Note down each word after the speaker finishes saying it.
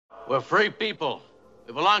We're free people.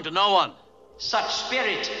 We belong to no one. Such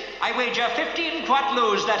spirit. I wager 15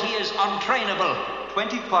 quatloos that he is untrainable.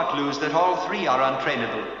 20 quatloos that all three are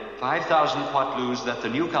untrainable. 5,000 quatloos that the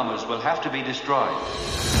newcomers will have to be destroyed.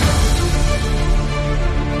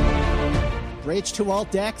 Rage to all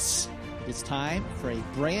decks. It's time for a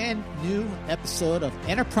brand new episode of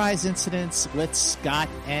Enterprise Incidents with Scott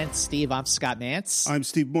and Steve. I'm Scott Mantz. I'm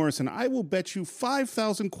Steve Morrison. I will bet you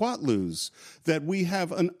 5,000 quatloos that we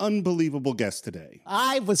have an unbelievable guest today.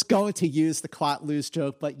 I was going to use the quatloos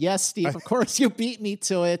joke, but yes, Steve, of course, you beat me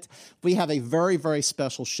to it. We have a very, very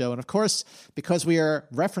special show. And of course, because we are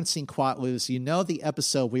referencing quatloos, you know the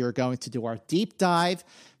episode we are going to do our deep dive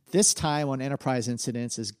this time on Enterprise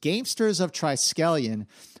Incidents is Gamesters of Triskelion.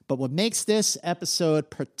 But what makes this episode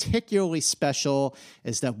particularly special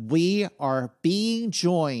is that we are being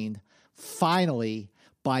joined finally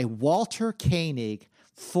by Walter Koenig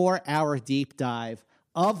for our deep dive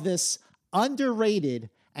of this underrated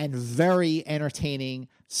and very entertaining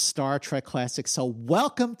Star Trek classic. So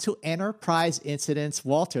welcome to Enterprise Incidents.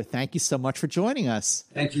 Walter, thank you so much for joining us.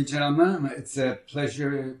 Thank you, gentlemen. It's a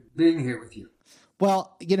pleasure being here with you.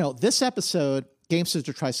 Well, you know, this episode, Gamesters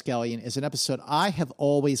of Triskelion, is an episode I have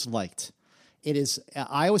always liked.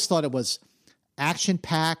 I always thought it was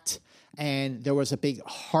action-packed, and there was a big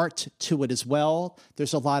heart to it as well.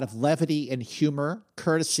 There's a lot of levity and humor,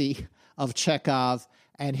 courtesy of Chekhov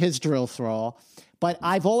and his drill thrall. But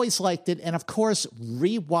I've always liked it, and of course,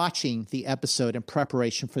 rewatching the episode in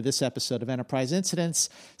preparation for this episode of Enterprise Incidents,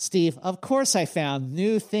 Steve, of course I found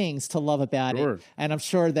new things to love about it, and I'm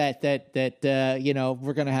sure that you know,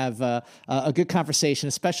 we're going to have a good conversation,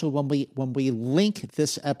 especially when we link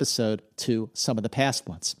this episode to some of the past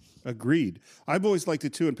ones. Agreed. I've always liked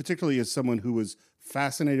it too, and particularly as someone who was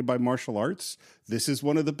fascinated by martial arts, this is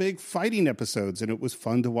one of the big fighting episodes, and it was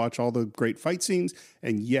fun to watch all the great fight scenes.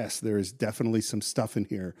 And yes, there is definitely some stuff in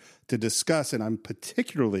here to discuss, and I'm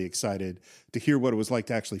particularly excited to hear what it was like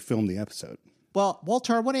to actually film the episode. Well,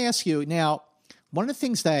 Walter, I want to ask you now, one of the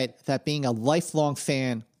things that being a lifelong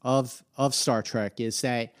fan of Star Trek is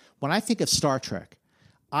that when I think of Star Trek,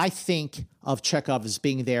 I think of Chekhov as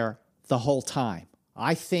being there the whole time.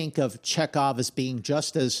 I think of Chekhov as being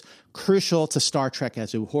just as crucial to Star Trek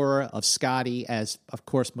as Uhura, of Scotty, as, of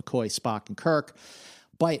course, McCoy, Spock, and Kirk.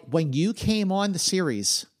 But when you came on the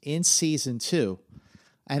series in season 2,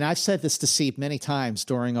 and I've said this to Steve many times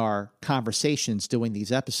during our conversations doing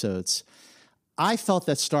these episodes, I felt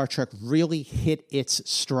that Star Trek really hit its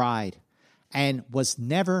stride and was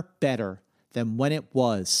never better than when it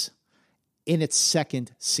was in its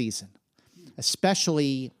second season,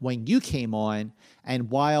 especially when you came on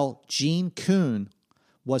and while Gene Kuhn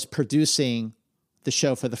was producing the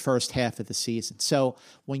show for the first half of the season. So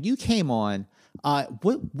when you came on,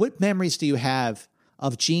 what memories do you have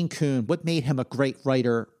of Gene Kuhn? What made him a great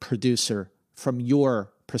writer, producer from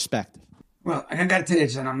your perspective? Well, I got to tell you,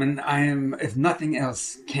 gentlemen, I am, if nothing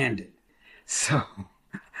else, candid. So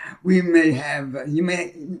you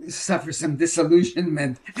may suffer some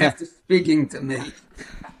disillusionment after speaking to me.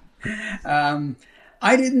 I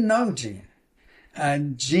didn't know Gene.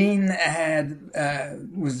 Gene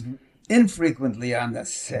was infrequently on the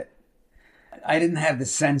set. I didn't have the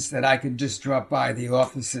sense that I could just drop by the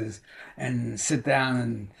offices and sit down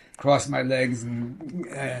and cross my legs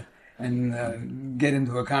and get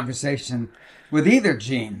into a conversation with either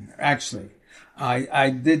Gene, actually. I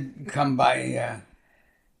did come by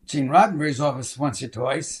Gene Roddenberry's office once or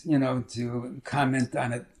twice, you know, to comment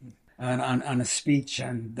on it, on a speech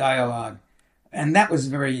and dialogue. And that was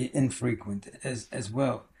very infrequent as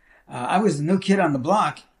well. I was a new kid on the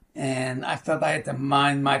block, and I felt I had to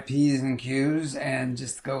mind my P's and Q's and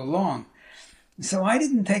just go along. So I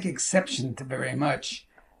didn't take exception to very much.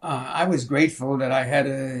 I was grateful that I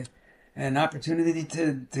had an opportunity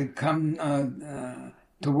to come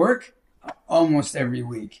to work almost every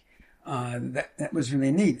week. That was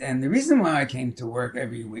really neat. And the reason why I came to work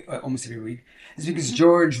almost every week, is because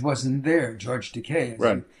George wasn't there, George Takei.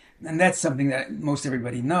 Right. And that's something that most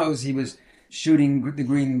everybody knows. He was shooting the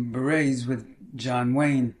Green Berets with John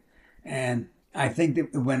Wayne. And I think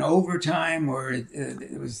that it went overtime or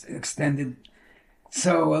it was extended.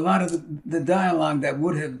 So a lot of the dialogue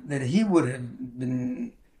that he would have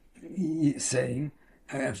been saying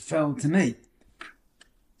fell to me.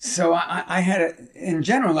 So I had in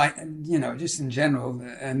general, just in general,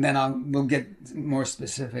 and then we'll get more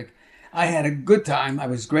specific. I had a good time. I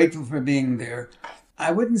was grateful for being there.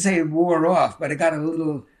 I wouldn't say it wore off, but I got a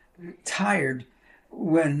little tired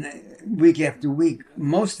when week after week,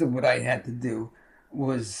 most of what I had to do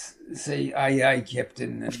was say, aye,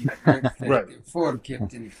 Captain, and right. for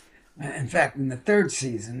Captain. In fact, in the third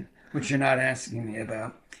season, which you're not asking me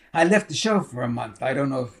about. I left the show for a month. I don't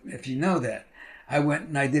know if you know that. I went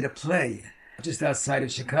and I did a play just outside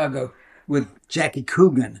of Chicago with Jackie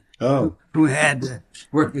Coogan, who had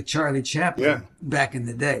worked with Charlie Chaplin back in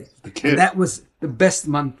the day. And that was the best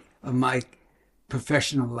month of my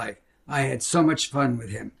professional life. I had so much fun with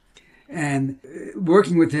him. And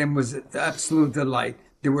working with him was an absolute delight.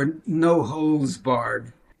 There were no holes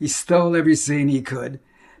barred. He stole every scene he could,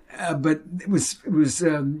 but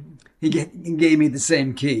he gave me the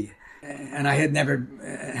same key, and I had never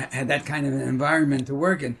had that kind of an environment to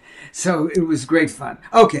work in. So it was great fun.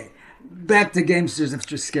 Okay, back to Gamesters of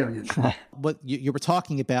Triskelion. But you were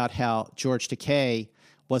talking about how George Takei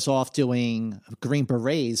was off doing Green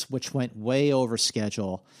Berets, which went way over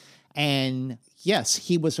schedule, and yes,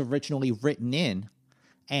 he was originally written in.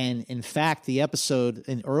 And in fact, the episode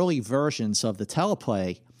in early versions of the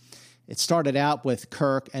teleplay, it started out with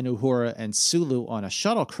Kirk and Uhura and Sulu on a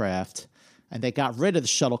shuttlecraft, and they got rid of the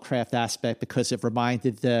shuttlecraft aspect because it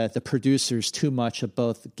reminded the producers too much of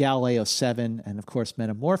both Galileo 7 and, of course,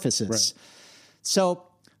 Metamorphosis. Right. So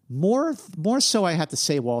more so, I have to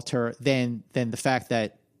say, Walter, than the fact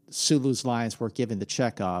that Sulu's lines were given to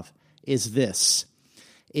Chekhov is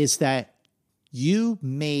that you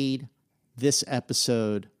made this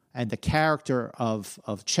episode and the character of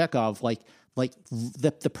Chekhov, like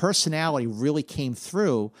the personality really came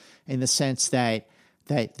through in the sense that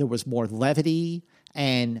there was more levity.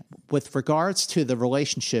 And with regards to the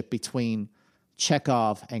relationship between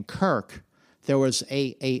Chekhov and Kirk, there was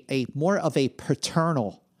a more of a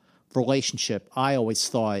paternal relationship. I always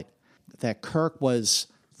thought that Kirk was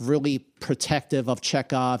really protective of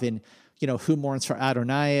Chekhov, and who mourns for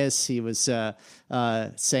Adonais? He was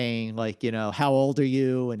saying, like, how old are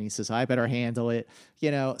you? And he says, I better handle it.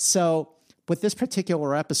 So with this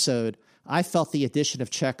particular episode, I felt the addition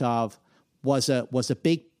of Chekhov was a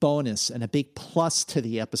big bonus and a big plus to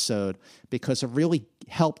the episode because it really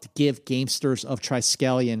helped give Gamesters of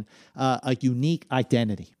Triskelion a unique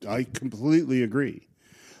identity. I completely agree.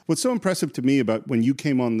 What's so impressive to me about when you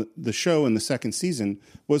came on the show in the second season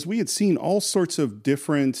was we had seen all sorts of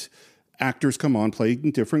different actors come on,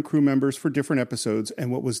 playing different crew members for different episodes.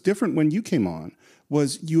 And what was different when you came on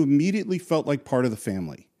was you immediately felt like part of the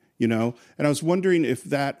family, And I was wondering if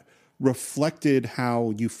that reflected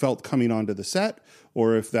how you felt coming onto the set,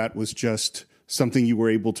 or if that was just something you were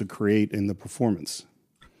able to create in the performance.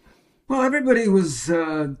 Well, everybody was,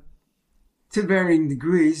 to varying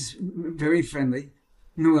degrees, very friendly.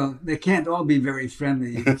 Well, they can't all be very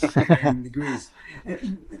friendly to varying degrees.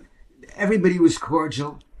 Everybody was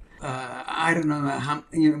cordial. I don't know how,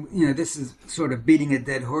 this is sort of beating a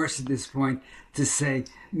dead horse at this point to say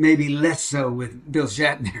maybe less so with Bill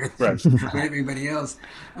Shatner than with everybody else.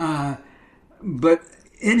 But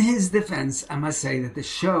in his defense, I must say that the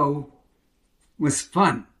show was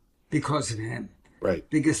fun because of him. Right.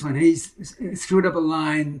 Because when he screwed up a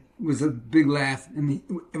line, it was a big laugh. I mean,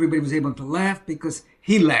 everybody was able to laugh because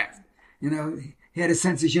he laughed. He had a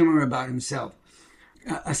sense of humor about himself.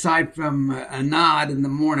 Aside from a nod in the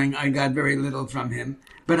morning, I got very little from him,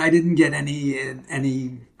 but I didn't get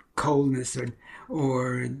any coldness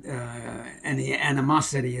or any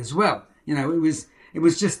animosity as well. It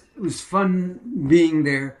was fun being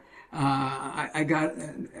there. I got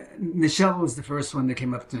Michelle was the first one that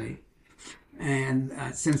came up to me, and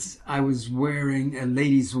since I was wearing a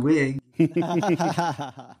lady's wig.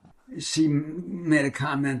 She made a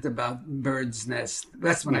comment about Bird's Nest.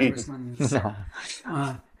 That's when I first learned this.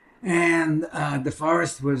 And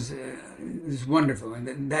DeForest was wonderful,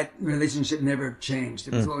 and that relationship never changed.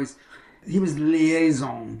 It was always, he was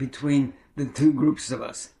liaison between the two groups of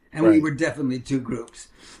us, and we were definitely two groups: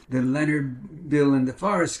 the Leonard, Bill, and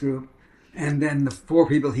DeForest group, and then the four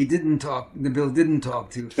people Bill didn't talk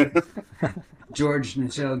to: George,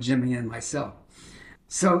 Michelle, Jimmy, and myself.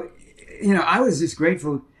 So, I was just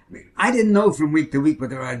grateful. I didn't know from week to week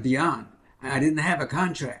whether I'd be on. I didn't have a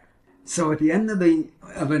contract. So at the end of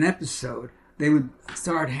an episode, they would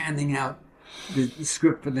start handing out the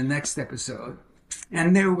script for the next episode.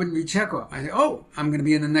 And there would be Chekhov. I said, I'm going to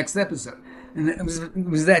be in the next episode. And it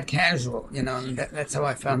was that casual, and that's how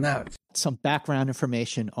I found out. Some background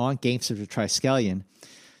information on Gamesters of Triskelion.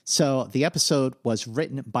 So the episode was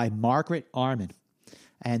written by Margaret Arman.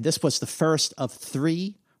 And this was the first of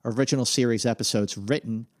 3 original series episodes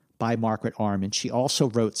written by Margaret Arman. She also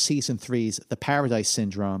wrote Season 3's The Paradise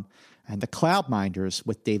Syndrome and The Cloudminders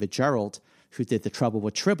with David Gerald, who did The Trouble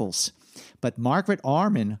with Tribbles. But Margaret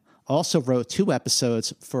Arman also wrote 2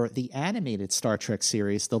 episodes for the animated Star Trek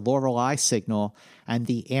series, The Lorelei Signal and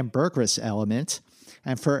The Ambergris Element.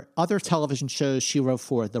 And for other television shows, she wrote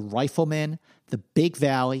for The Rifleman, The Big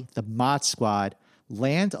Valley, The Mod Squad,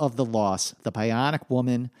 Land of the Lost, The Bionic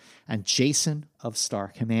Woman, and Jason of Star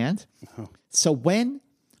Command. Oh. So when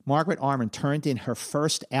Margaret Arment turned in her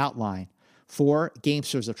first outline for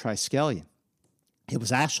Gamesters of Triskelion, it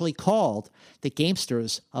was actually called The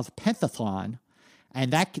Gamesters of Pentathlon,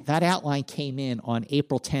 and that outline came in on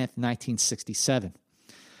April 10th, 1967.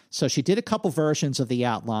 So she did a couple versions of the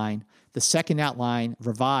outline. The second outline,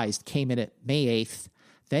 revised, came in at May 8th.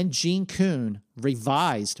 Then Gene Kuhn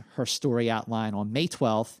revised her story outline on May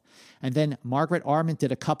 12th. And then Margaret Arment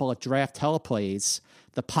did a couple of draft teleplays,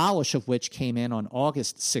 the polish of which came in on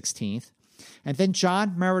August 16th. And then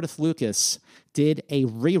John Meredith Lucas did a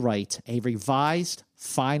rewrite, a revised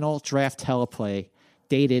final draft teleplay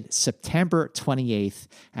dated September 28th.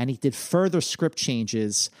 And he did further script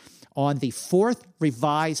changes on the fourth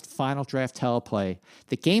revised final draft teleplay.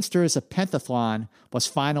 The Gamesters of Pentathlon was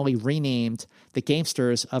finally renamed The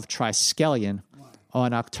Gamesters of Triskelion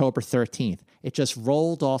on October 13th. It just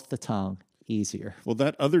rolled off the tongue easier. Well,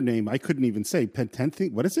 that other name I couldn't even say.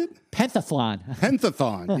 What is it? Pentathlon.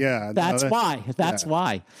 Pentathlon, yeah. That's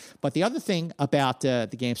why. But the other thing about the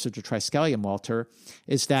Gamesters of Triskelion, Walter,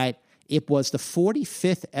 is that it was the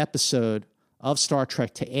 45th episode of Star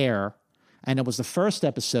Trek to air, and it was the first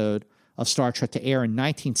episode of Star Trek to air in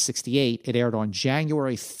 1968. It aired on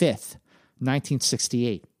January 5th,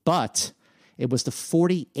 1968. But it was the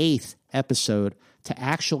 48th episode to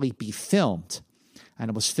actually be filmed. And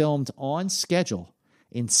it was filmed on schedule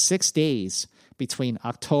in 6 days between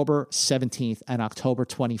October 17th and October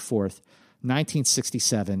 24th,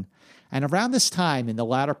 1967. And around this time, in the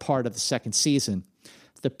latter part of the second season,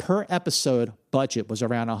 the per-episode budget was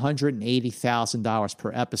around $180,000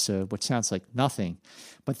 per episode, which sounds like nothing.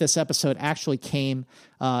 But this episode actually came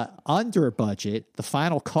under budget. The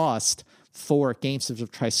final cost for Gamesters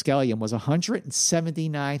of Triskelion was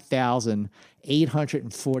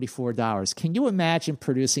 $179,844. Can you imagine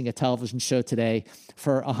producing a television show today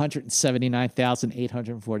for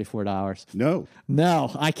 $179,844?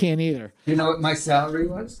 No, I can't either. You know what my salary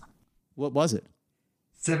was? What was it?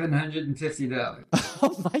 $750.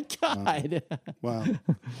 Oh my God. Wow.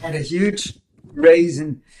 Had a huge raise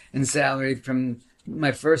in salary from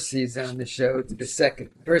my first season on the show to the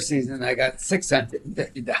second. First season, I got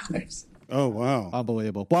 $650. Oh, wow.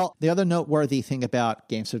 Unbelievable. Well, the other noteworthy thing about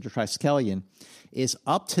Gamesters of Triskelion is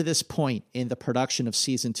up to this point in the production of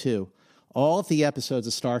season 2, all of the episodes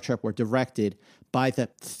of Star Trek were directed by the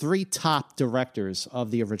three top directors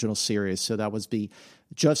of the original series. So that was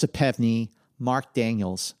Joseph Pevney, Mark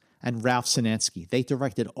Daniels, and Ralph Sinensky. They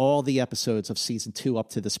directed all the episodes of season 2 up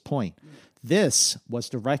to this point. This was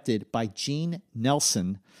directed by Gene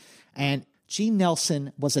Nelson, and Gene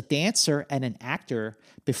Nelson was a dancer and an actor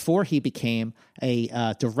before he became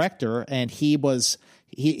a director, and he was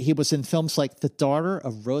in films like The Daughter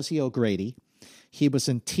of Rosie O'Grady. He was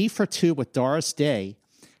in Tea for Two with Doris Day,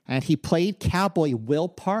 and he played cowboy Will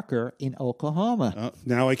Parker in Oklahoma.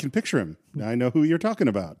 Now I can picture him. Now I know who you're talking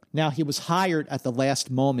about. Now, he was hired at the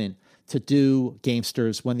last moment to do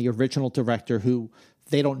Gamesters when the original director, who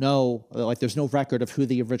they don't know, like there's no record of who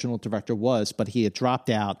the original director was, but he had dropped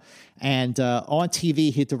out. And on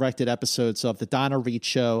TV, he directed episodes of The Donna Reed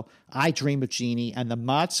Show, I Dream of Jeannie, and The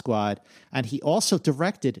Mod Squad. And he also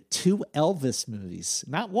directed 2 Elvis movies,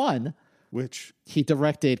 not one. Which? He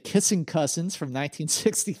directed Kissing Cousins from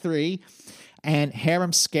 1963 and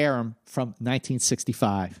Harem Scarum from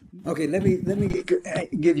 1965. Okay, let me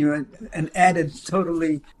give you an added,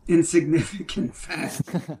 totally insignificant fact.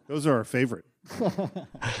 Those are our favorite.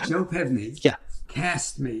 Joe Pevney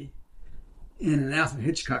cast me in an Alfred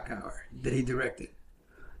Hitchcock hour that he directed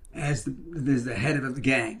as the head of the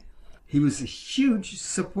gang. He was a huge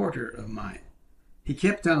supporter of mine. He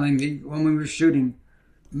kept telling me when we were shooting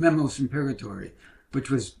Memos from Purgatory, which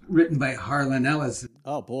was written by Harlan Ellis.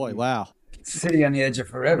 Oh, boy, wow. City on the Edge of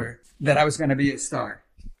Forever, that I was going to be a star.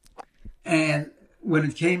 And when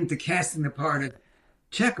it came to casting the part of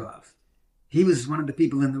Chekhov, he was one of the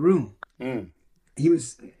people in the room. Mm. He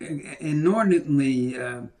was inordinately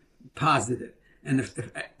positive and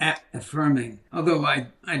affirming. Although I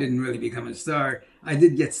didn't really become a star, I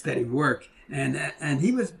did get steady work. And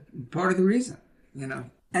he was part of the reason, you know.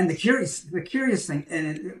 And the curious thing,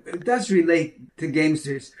 and it does relate to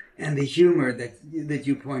Gamesters and the humor that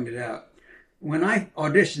you pointed out. When I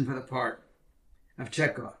auditioned for the part of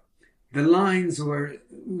Chekhov, the lines were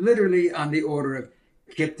literally on the order of,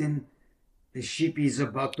 Captain, the ship is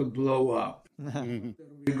about to blow up. What are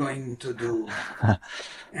we going to do?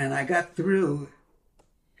 And I got through,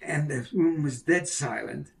 and the room was dead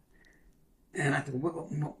silent. And I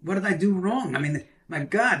thought, what did I do wrong? I mean, my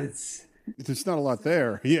God, there's not a lot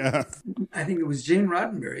there. Yeah. I think it was Gene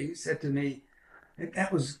Roddenberry who said to me,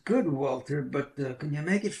 that was good, Walter, but can you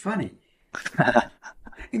make it funny?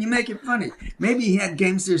 Can you make it funny? Maybe he had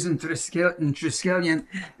Gamesters and Triskelion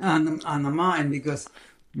on the mind, because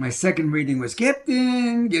my second reading was,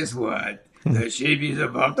 Captain, guess what? The ship is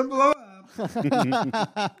about to blow up.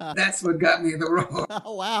 That's what got me the role.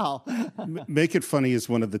 Oh, wow. Make it funny is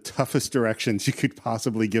one of the toughest directions you could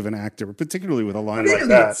possibly give an actor, particularly with a line Really, like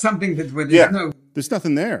that. it's something that There's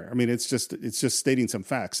nothing there. I mean, it's just stating some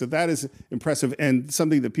facts. So that is impressive. And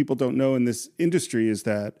something that people don't know in this industry is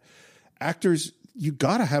that actors, you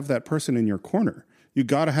got to have that person in your corner. You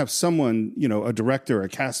got to have someone, a director, a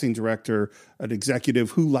casting director, an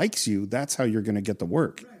executive who likes you. That's how you're going to get the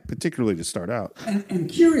work, particularly to start out. And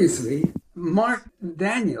curiously, Mark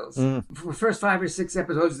Daniels, for the first 5 or 6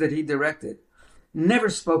 episodes that he directed, never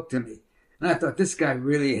spoke to me. And I thought, this guy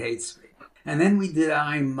really hates me. And then we did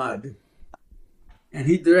I'm Mud. And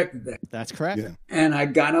he directed that. That's correct. Yeah. And I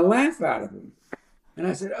got a laugh out of him. And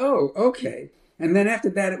I said, oh, okay. And then after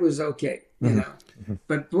that, it was okay,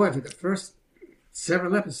 But boy, for the first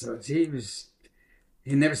several episodes, he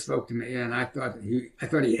never spoke to me, and I thought he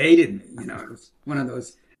hated me. It was one of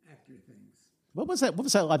those actor things. What was that?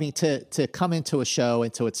 I mean, to come into a show,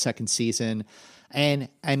 into its second season, and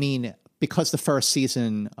I mean, because the first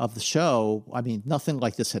season of the show, I mean, nothing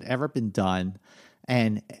like this had ever been done.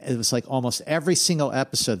 And it was like almost every single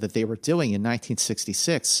episode that they were doing in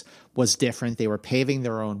 1966 was different. They were paving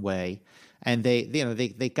their own way. And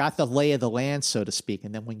they got the lay of the land, so to speak.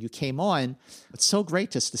 And then when you came on, it's so great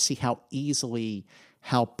just to see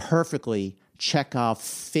how perfectly Chekhov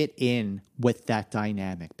fit in with that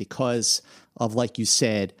dynamic because of, like you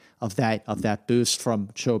said, of that boost from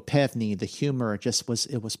Joe Pesci, the humor.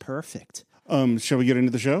 It was perfect. Shall we get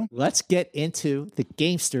into the show? Let's get into the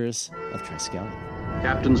Gamesters of Triskelion.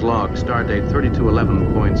 Captain's log, stardate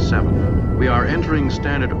 3211.7. We are entering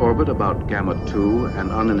standard orbit about Gamma 2, an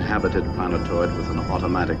uninhabited planetoid with an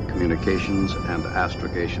automatic communications and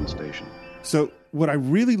astrogation station. So what I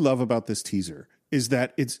really love about this teaser is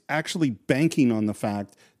that it's actually banking on the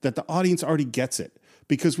fact that the audience already gets it,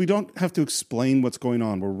 because we don't have to explain what's going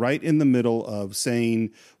on. We're right in the middle of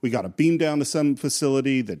saying we got to beam down to some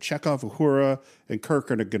facility that Chekhov, Uhura, and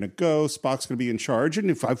Kirk are going to go. Spock's going to be in charge.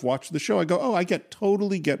 And if I've watched the show, I go, oh, I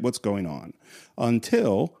totally get what's going on.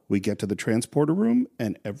 Until we get to the transporter room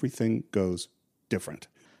and everything goes different.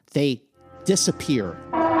 They disappear.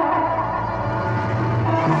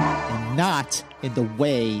 And not in the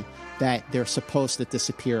way that they're supposed to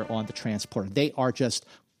disappear on the transporter. They are just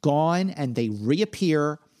gone, and they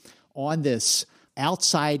reappear on this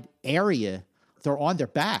outside area. They're on their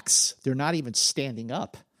backs. They're not even standing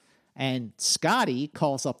up. And Scotty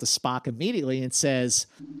calls up the Spock immediately and says,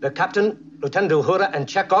 The captain, Lieutenant Uhura, and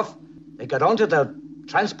Chekhov, they got onto the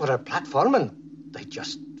transporter platform and they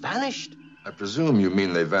just vanished. I presume you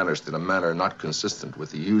mean they vanished in a manner not consistent with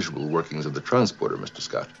the usual workings of the transporter, Mr.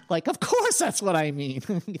 Scott. Like, of course that's what I mean.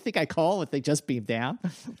 You think I call if they just beam down?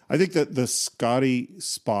 I think that the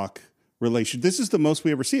Scotty-Spock relation, this is the most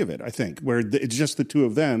we ever see of it, I think, where it's just the two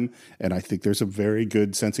of them, and I think there's a very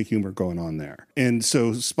good sense of humor going on there. And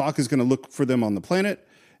so Spock is going to look for them on the planet,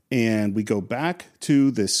 and we go back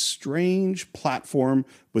to this strange platform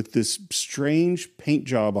with this strange paint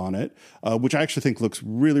job on it, which I actually think looks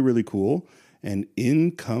really, really cool. And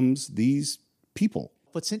in comes these people.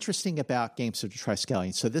 What's interesting about Gamesters of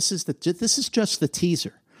Triskelion, so this is just the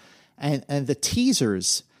teaser. And the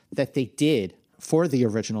teasers that they did for the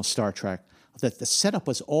original Star Trek, that the setup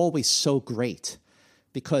was always so great.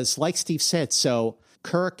 Because like Steve said, so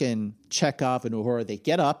Kirk and Chekhov and Uhura, they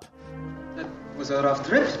get up. Was a rough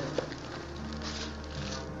trip.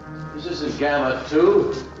 This isn't Gamma 2.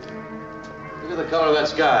 Look at the color of that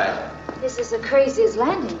sky. This is the craziest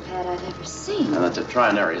landing pad I've ever seen. Now, that's a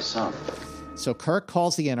trinary sun. So Kirk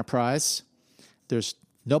calls the Enterprise. There's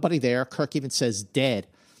nobody there. Kirk even says dead.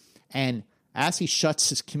 And as he shuts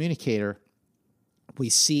his communicator, we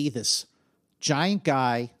see this giant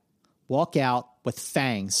guy walk out with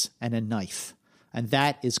fangs and a knife. And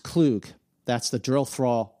that is Klug. That's the drill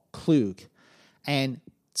thrall Klug. And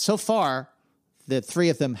so far, the three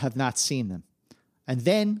of them have not seen them. And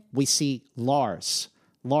then we see Lars.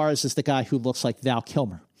 Lars is the guy who looks like Val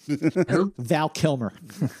Kilmer. Who? Val Kilmer.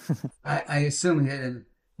 I assume he had a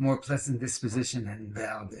more pleasant disposition than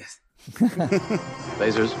Val did.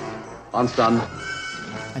 Lasers. On stun.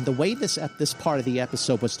 And the way this part of the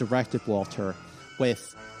episode was directed, Walter,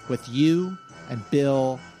 with you and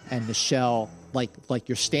Bill and Michelle, like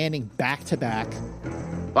you're standing back to back.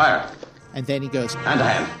 Fire. And then he goes, Hand to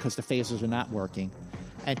hand. because the phasers are not working.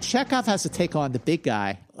 And Chekhov has to take on the big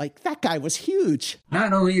guy. Like, that guy was huge.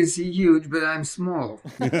 Not only is he huge, but I'm small.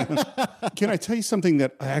 Can I tell you something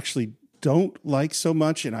that I actually don't like so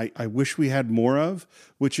much, and I wish we had more of,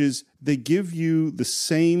 which is they give you the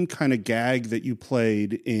same kind of gag that you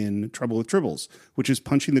played in Trouble with Tribbles, which is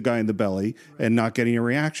punching the guy in the belly and not getting a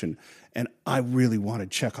reaction. And I really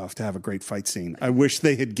wanted Chekhov to have a great fight scene. I wish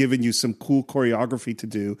they had given you some cool choreography to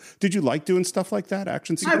do. Did you like doing stuff like that,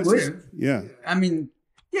 action sequences? I would have. Yeah. I mean,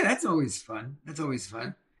 yeah, that's always fun. It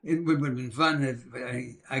would have been fun if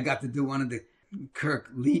I got to do one of the Kirk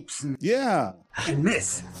leaps and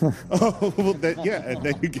miss. Oh, well, and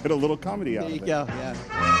then you get a little comedy out of it. There you go, yeah.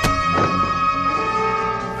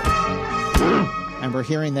 And we're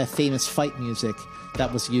hearing that famous fight music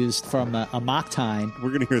that was used from Amok Time.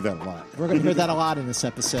 We're going to hear that a lot. We're going to hear that a lot in this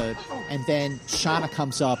episode. And then Shauna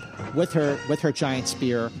comes up with her giant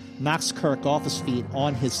spear, knocks Kirk off his feet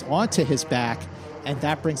onto his back, and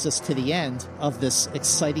that brings us to the end of this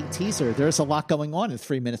exciting teaser. There's a lot going on in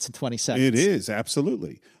 3 minutes and 20 seconds. It is,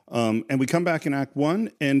 absolutely. And we come back in Act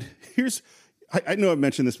 1, and here's, I know I've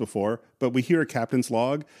mentioned this before, but we hear a captain's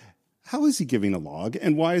log. How is he giving a log,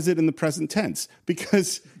 and why is it in the present tense?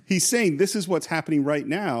 Because he's saying this is what's happening right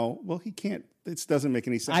now. Well, he can't. It doesn't make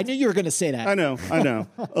any sense. I knew you were going to say that. I know.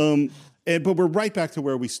 But we're right back to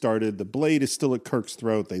where we started. The blade is still at Kirk's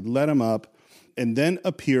throat. They let him up, and then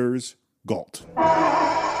appears Galt.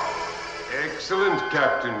 Excellent,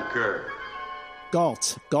 Captain Kirk.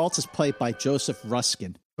 Galt is played by Joseph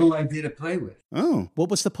Ruskin, who I did a play with. Oh. What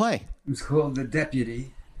was the play? It was called The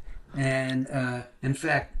Deputy. And in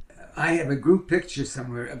fact, I have a group picture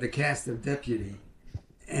somewhere of the cast of Deputy.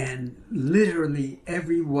 And literally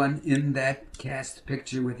everyone in that cast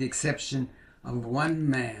picture, with the exception of one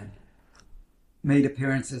man, made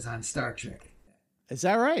appearances on Star Trek. Is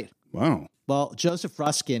that right? Wow. Well, Joseph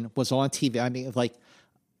Ruskin was on TV. I mean, like,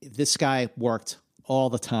 this guy worked all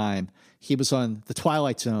the time. He was on The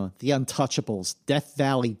Twilight Zone, The Untouchables, Death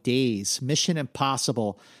Valley Days, Mission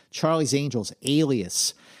Impossible, Charlie's Angels,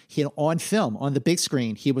 Alias. He on film, on the big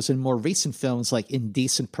screen. He was in more recent films like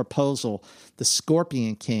Indecent Proposal, The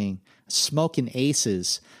Scorpion King, Smokin'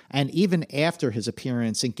 Aces, and even after his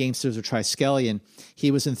appearance in Gamesters of Triskelion,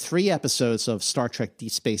 he was in 3 episodes of Star Trek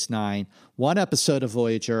Deep Space Nine, 1 episode of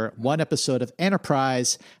Voyager, 1 episode of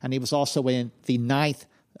Enterprise, and he was also in the 9th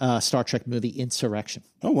Star Trek movie, Insurrection.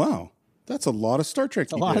 Oh, wow. That's a lot of Star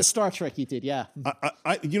Trek A lot of Star Trek he did, yeah.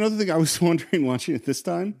 You know the thing I was wondering watching it this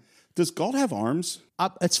time? Does Galt have arms?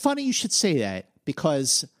 It's funny you should say that,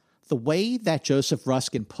 because the way that Joseph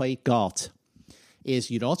Ruskin played Galt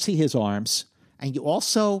is you don't see his arms, and you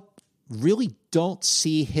also really don't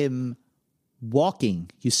see him walking.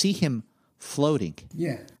 You see him floating.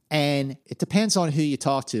 Yeah. And it depends on who you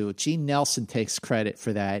talk to. Gene Nelson takes credit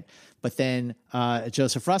for that, but then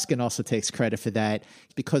Joseph Ruskin also takes credit for that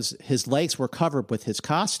because his legs were covered with his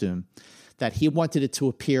costume, that he wanted it to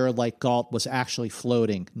appear like Galt was actually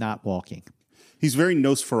floating, not walking. He's very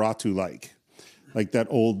Nosferatu-like that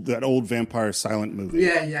old vampire silent movie.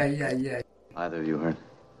 Yeah. Either of you hurt?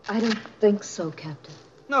 I don't think so, Captain.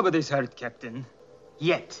 Nobody's hurt, Captain.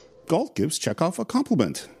 Yet. Galt gives Chekhov a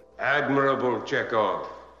compliment. Admirable, Chekhov.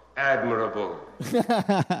 Admirable.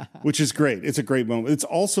 Which is great. It's a great moment. It's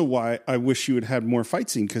also why I wish you had had more fight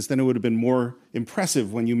scene, because then it would have been more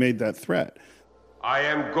impressive when you made that threat. I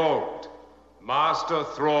am Galt, Master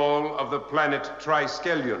Thrall of the planet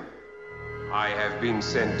Triskelion. I have been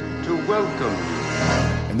sent to welcome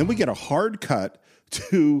you. And then we get a hard cut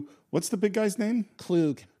to, what's the big guy's name?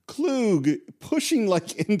 Klug pushing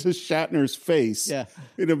into Shatner's face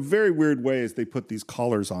in a very weird way as they put these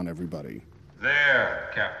collars on everybody.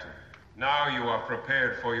 There, Captain. Now you are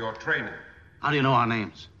prepared for your training. How do you know our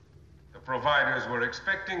names? The providers were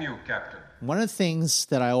expecting you, Captain. One of the things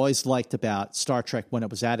that I always liked about Star Trek when it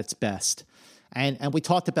was at its best, and we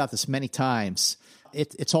talked about this many times,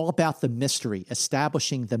 it's all about the mystery,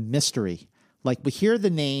 establishing the mystery. Like, we hear the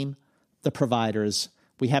name, the providers,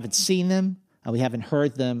 we haven't seen them, and we haven't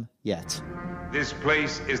heard them yet. This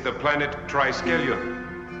place is the planet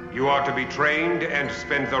Triskelion. You are to be trained and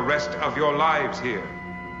spend the rest of your lives here.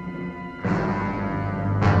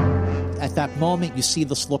 At that moment, you see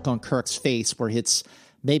this look on Kirk's face where it's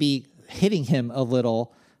maybe hitting him a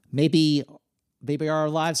little. Maybe our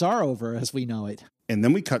lives are over as we know it. And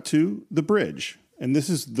then we cut to the bridge. And this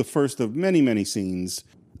is the first of many, many scenes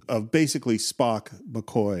of basically Spock,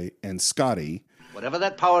 McCoy, and Scotty. Whatever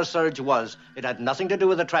that power surge was, it had nothing to do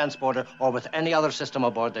with the transporter or with any other system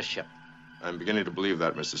aboard the ship. I'm beginning to believe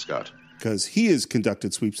that, Mr. Scott. Because he has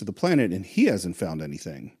conducted sweeps of the planet and he hasn't found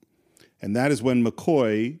anything. And that is when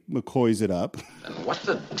McCoys it up. And what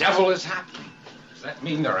the devil is happening? Does that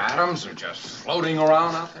mean their atoms are just floating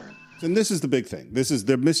around out there? And this is the big thing. This is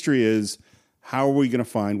the mystery is, how are we going to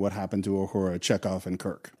find what happened to Uhura, Chekhov, and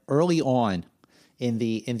Kirk? Early on in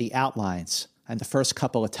the outlines and the first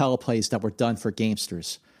couple of teleplays that were done for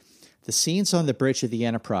Gamesters, the scenes on the bridge of the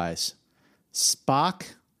Enterprise, Spock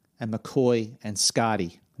and McCoy and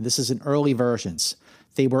Scotty, and this is in early versions,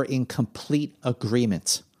 they were in complete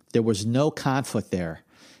agreement. There was no conflict there.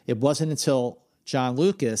 It wasn't until John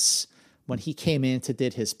Lucas, when he came in to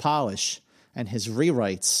did his polish and his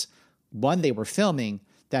rewrites, one they were filming,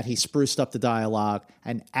 that he spruced up the dialogue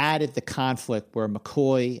and added the conflict where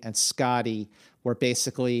McCoy and Scotty were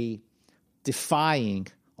basically defying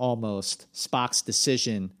almost Spock's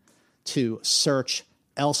decision to search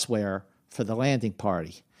elsewhere for the landing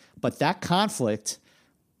party. But that conflict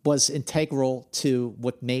was integral to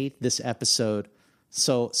what made this episode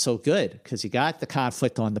so good, because you got the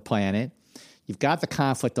conflict on the planet, you've got the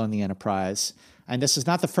conflict on the Enterprise, and this is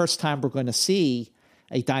not the first time we're going to see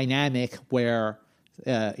a dynamic where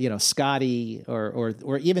Scotty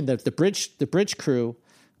or even the bridge crew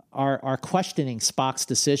are questioning Spock's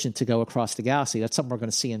decision to go across the galaxy. That's something we're going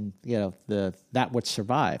to see in That Which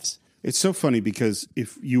Survives. It's so funny because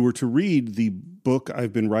if you were to read the book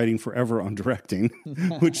I've been writing forever on directing,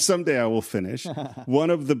 which someday I will finish, one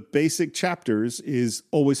of the basic chapters is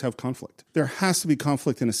always have conflict. There has to be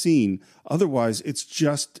conflict in a scene. Otherwise, it's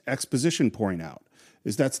just exposition pouring out.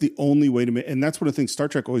 That's the only way to make, and that's one of the things Star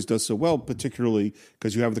Trek always does so well, particularly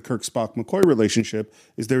because you have the Kirk, Spock, McCoy relationship,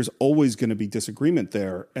 is there's always going to be disagreement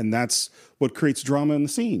there, and that's what creates drama in the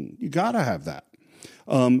scene. You got to have that.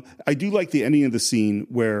 I do like the ending of the scene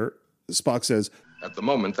where Spock says, "At the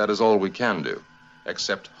moment, that is all we can do,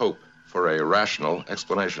 except hope for a rational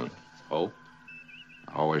explanation." Hope?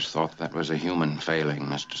 I always thought that was a human failing,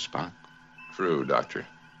 Mr. Spock. True, Doctor.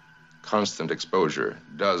 Constant exposure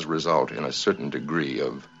does result in a certain degree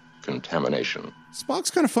of contamination.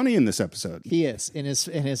 Spock's kind of funny in this episode. He is, in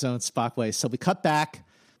his own Spock way. So we cut back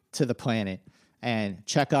to the planet, and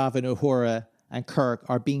Chekhov and Uhura and Kirk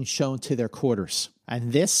are being shown to their quarters.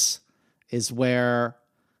 And this is where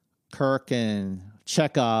Kirk and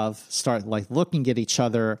Chekhov start looking at each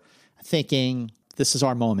other, thinking, this is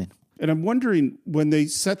our moment. And I'm wondering, when they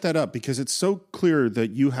set that up, because it's so clear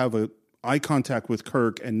that you have a eye contact with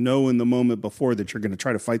Kirk and know in the moment before that you're going to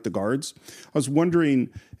try to fight the guards. I was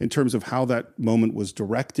wondering in terms of how that moment was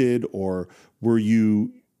directed, or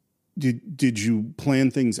did you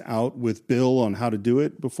plan things out with Bill on how to do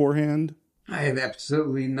it beforehand? I have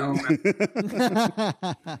absolutely no memory.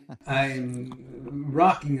 I'm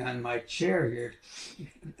rocking on my chair here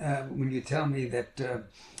when you tell me that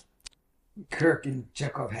Kirk and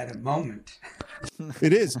Chekhov had a moment.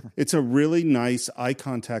 It is. It's a really nice eye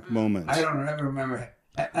contact moment. I don't ever remember,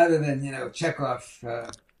 other than, Chekhov,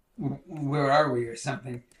 where are we or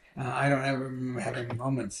something. I don't ever remember having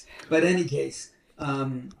moments. But in any case,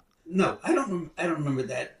 no, I don't remember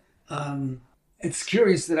that. It's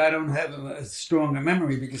curious that I don't have a stronger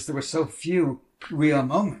memory because there were so few real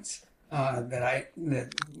moments that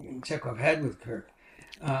Chekhov had with Kirk.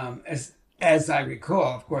 As I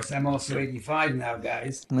recall, of course, I'm also 85 now,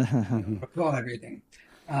 guys. I recall everything.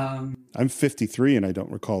 I'm 53 and I don't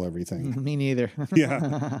recall everything. Me neither.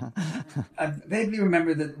 Yeah. I vaguely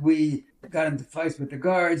remember that we got into fights with the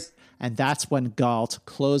guards. And that's when Galt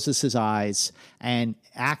closes his eyes and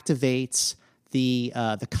activates the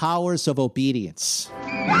collars of obedience.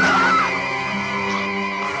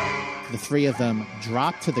 The three of them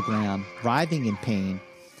drop to the ground, writhing in pain.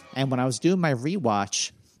 And when I was doing my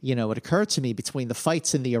rewatch, it occurred to me between the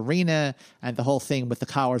fights in the arena and the whole thing with the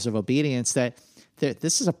collars of obedience that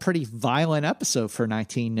this is a pretty violent episode for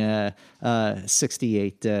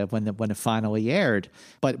 1968 when it finally aired.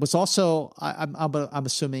 But it was also, I'm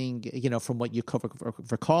assuming, from what you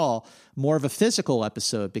recall, more of a physical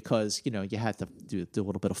episode because you had to do a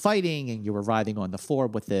little bit of fighting and you were riding on the floor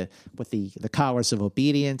with the collars of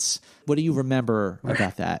obedience. What do you remember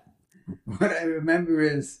about that? What I remember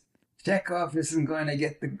is Chekhov isn't going to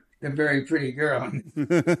get the very pretty girl.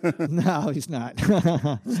 No, he's not.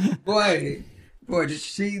 Boy, does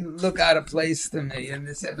she look out of place to me in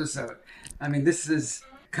this episode. I mean, this is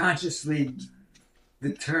consciously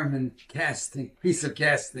determined piece of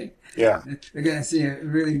casting. Yeah. They're going to see a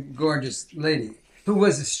really gorgeous lady who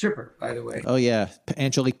was a stripper, by the way. Oh, yeah.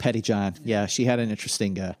 Angelique Pettyjohn. Yeah, she had an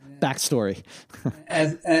interesting backstory.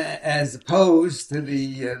 as opposed to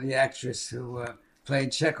the actress who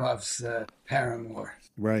played Chekhov's paramour.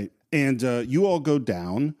 Right. And you all go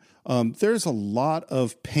down. There's a lot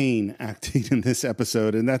of pain acting in this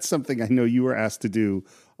episode, and that's something I know you were asked to do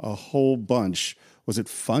a whole bunch. Was it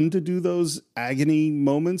fun to do those agony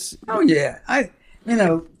moments? Oh, yeah. You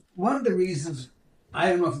know, one of the reasons, I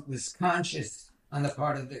don't know if it was conscious on the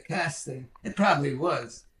part of the casting, it probably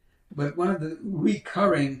was, but one of the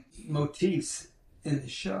recurring motifs in the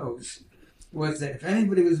shows was that if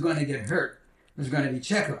anybody was going to get hurt, it was going to be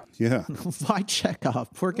Chekhov. Yeah. Why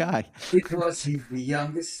Chekhov? Poor guy. Because he's the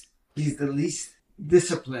youngest, he's the least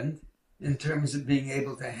disciplined in terms of being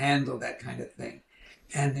able to handle that kind of thing.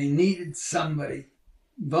 And they needed somebody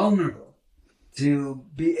vulnerable to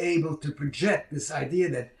be able to project this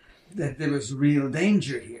idea that there was real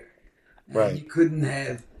danger here. And right. You couldn't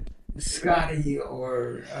have Scotty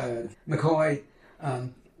or McCoy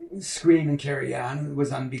scream and carry on. It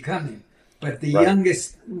was unbecoming. But the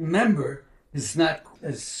youngest member is not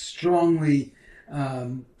as strongly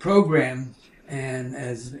programmed and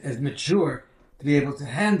as mature to be able to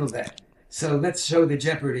handle that. So let's show the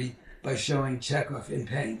jeopardy by showing Chekhov in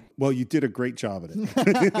pain. Well, you did a great job at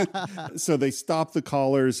it. So they stop the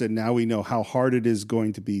callers, and now we know how hard it is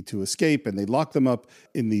going to be to escape, and they lock them up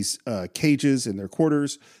in these cages in their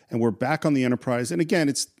quarters, and we're back on the Enterprise. And again,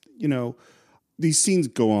 it's, you know, these scenes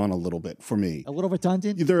go on a little bit for me. A little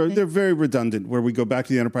redundant? They're very redundant where we go back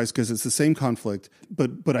to the Enterprise because it's the same conflict.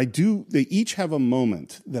 But they each have a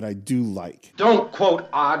moment that I do like. Don't quote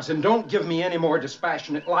odds and don't give me any more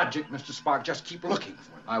dispassionate logic, Mr. Spock. Just keep looking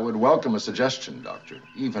for it. I would welcome a suggestion, Doctor,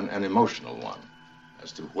 even an emotional one,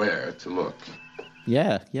 as to where to look.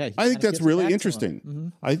 Yeah. I think that's really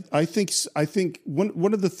interesting. Mm-hmm. I think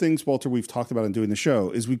one of the things, Walter, we've talked about in doing the show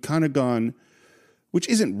is we've kind of gone, which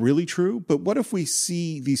isn't really true, but what if we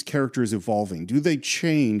see these characters evolving? Do they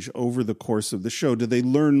change over the course of the show? Do they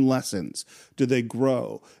learn lessons? Do they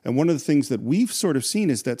grow? And one of the things that we've sort of seen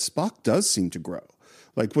is that Spock does seem to grow.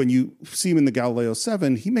 Like when you see him in the Galileo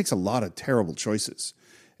 7, he makes a lot of terrible choices.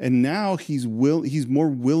 And now he's more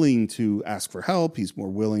willing to ask for help. He's more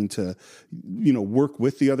willing to, work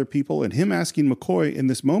with the other people. And him asking McCoy in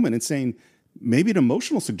this moment and saying, maybe an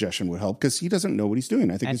emotional suggestion would help because he doesn't know what he's doing.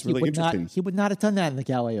 I think it's really interesting. He would not have done that in the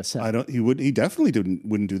Galileo 7. He definitely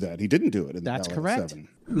wouldn't do that. He didn't do it in the That's Galileo correct. 7.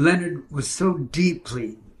 Leonard was so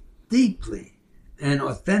deeply and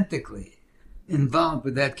authentically involved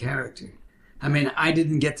with that character. I mean, I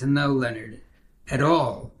didn't get to know Leonard at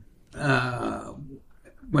all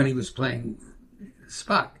when he was playing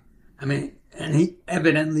Spock. I mean, and he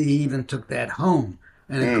evidently even took that home.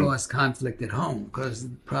 And it caused conflict at home,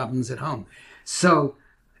 caused problems at home. So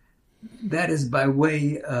that is by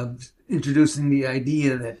way of introducing the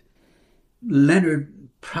idea that Leonard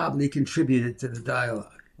probably contributed to the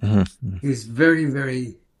dialogue. Mm-hmm. He was very,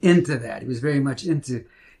 very into that. He was very much into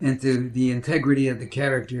the integrity of the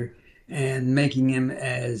character and making him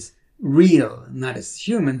as real, not as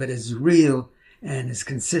human, but as real and as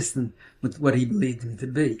consistent with what he believed him to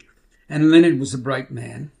be. And Leonard was a bright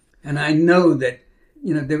man. And I know that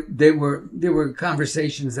there were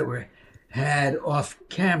conversations that were had off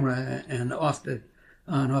camera and off the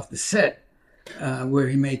set where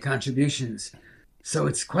he made contributions. So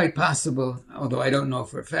it's quite possible, although I don't know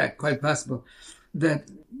for a fact, quite possible that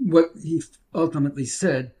what he ultimately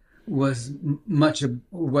said was much of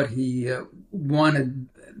what he wanted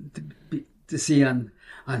to see on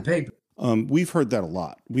paper. We've heard that a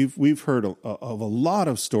lot. We've heard of a lot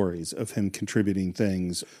of stories of him contributing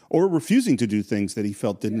things or refusing to do things that he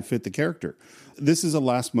felt didn't fit the character. This is a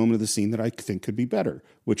last moment of the scene that I think could be better,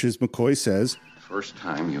 which is McCoy says, First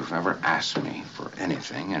time you've ever asked me for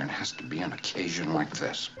anything, and it has to be an occasion like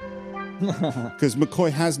this. Because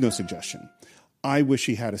McCoy has no suggestion. I wish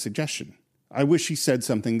he had a suggestion. I wish he said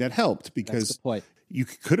something that helped, because that's the point. You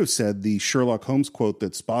could have said the Sherlock Holmes quote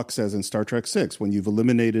that Spock says in Star Trek VI, when you've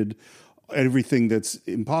eliminated everything that's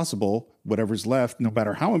impossible, whatever's left, no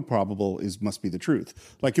matter how improbable, must be the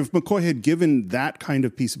truth. Like if McCoy had given that kind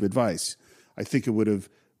of piece of advice, I think it would have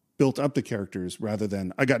built up the characters rather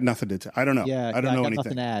than, I got nothing to I don't know. Yeah, I don't know anything.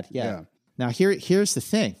 Nothing to add. Yeah. Now here's the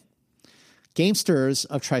thing. Gamesters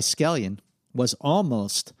of Triskelion was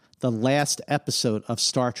almost the last episode of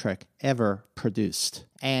Star Trek ever produced.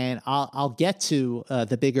 And I'll get to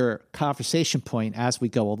the bigger conversation point as we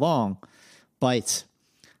go along. But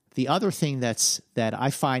the other thing that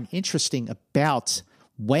I find interesting about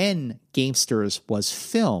when Gamesters was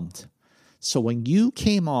filmed, so when you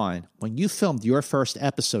filmed your first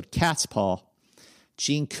episode, Cat's Paw,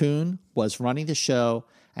 Gene Kuhn was running the show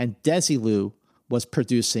and Desilu was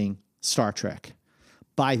producing Star Trek.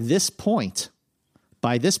 By this point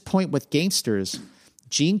with Gamesters,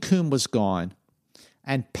 Gene Kuhn was gone,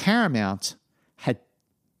 and Paramount had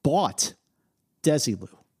bought Desilu.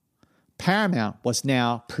 Paramount was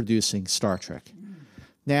now producing Star Trek.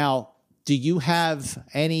 Now, do you have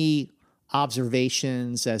any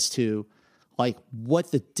observations as to like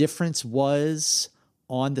what the difference was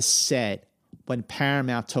on the set when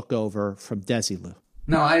Paramount took over from Desilu?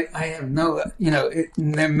 No, I have no,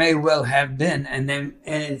 there may well have been, and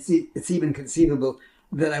it's even conceivable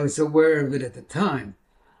that I was aware of it at the time.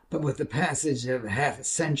 But with the passage of half a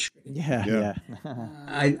century,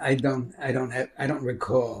 I don't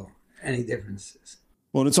recall any differences.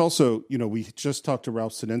 Well, and it's also, we just talked to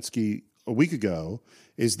Ralph Sinensky a week ago,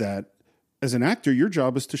 is that as an actor, your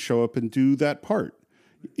job is to show up and do that part.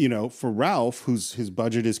 For Ralph, his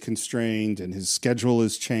budget is constrained and his schedule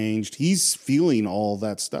is changed, he's feeling all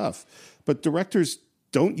that stuff. But directors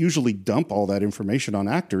don't usually dump all that information on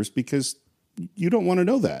actors because you don't want to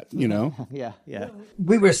know that, Yeah.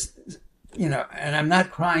 We were, and I'm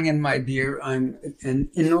not crying in my beer. I'm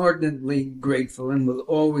inordinately grateful and will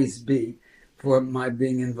always be for my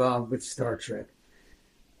being involved with Star Trek.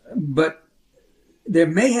 But there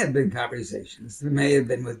may have been conversations. There may have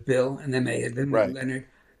been with Bill and there may have been with Leonard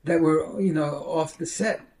that were, off the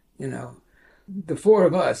set. The four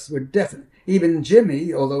of us were definitely, even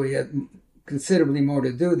Jimmy, although he had considerably more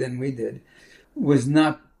to do than we did, was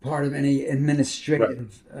not part of any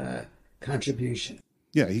administrative contribution.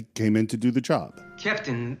 Yeah, he came in to do the job.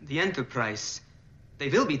 Captain, the Enterprise, they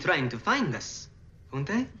will be trying to find us, won't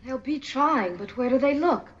they? They'll be trying, but where do they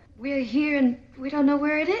look? We're here and we don't know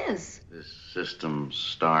where it is. This system's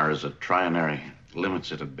star is a trinary.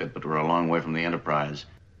 Limits it a bit, but we're a long way from the Enterprise,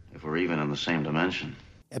 if we're even in the same dimension.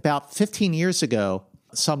 About 15 years ago,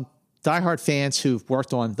 some diehard fans who've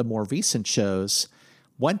worked on the more recent shows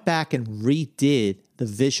went back and redid the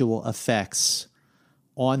visual effects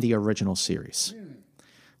on the original series.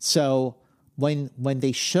 So when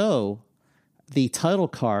they show the title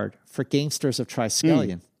card for Gamesters of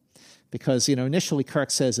Triskelion, because, initially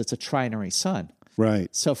Kirk says it's a trinary sun. Right.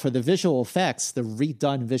 So for the visual effects, the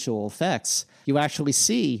redone visual effects, you actually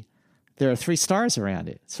see there are 3 stars around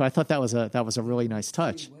it. So I thought that was a really nice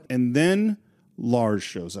touch. And then Lars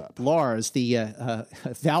shows up. Lars, the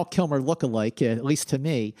Val Kilmer lookalike, at least to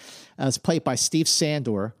me, is played by Steve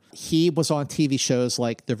Sandor. He was on TV shows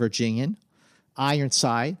like The Virginian,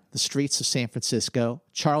 Ironside, The Streets of San Francisco,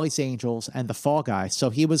 Charlie's Angels, and The Fall Guy. So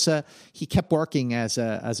he kept working as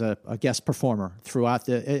a guest performer throughout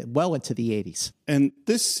well into the 80s. And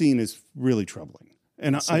this scene is really troubling.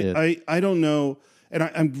 And yes, I don't know. And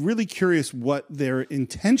I'm really curious what their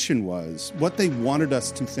intention was, what they wanted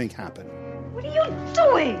us to think happened. What are you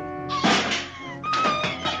doing?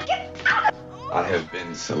 Get out of... I have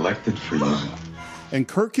been selected for you. And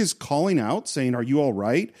Kirk is calling out, saying, "Are you all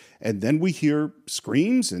right?" And then we hear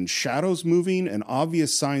screams and shadows moving and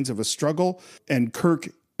obvious signs of a struggle. And Kirk,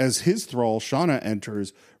 as his thrall, Shauna,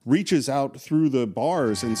 enters, reaches out through the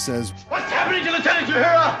bars and says, "What's happening to Lieutenant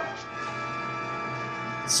Uhura?"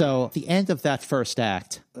 So the end of that first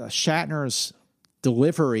act, Shatner's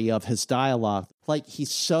delivery of his dialogue, like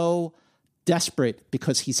he's so desperate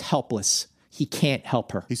because he's helpless. He can't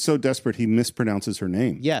help her. He's so desperate he mispronounces her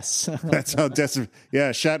name. Yes. That's how desperate.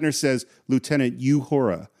 Yeah, Shatner says Lieutenant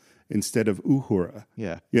Uhura instead of Uhura.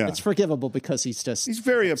 Yeah. Yeah. It's forgivable because he's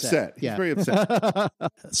very upset. Yeah. He's very upset.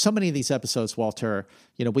 So many of these episodes, Walter,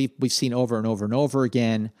 we've seen over and over and over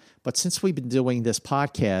again. But since we've been doing this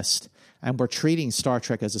podcast and we're treating Star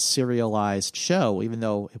Trek as a serialized show, even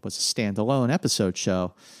though it was a standalone episode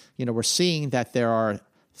show, we're seeing that there are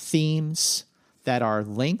themes that are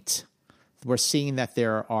linked. We're seeing that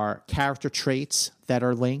there are character traits that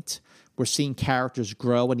are linked. We're seeing characters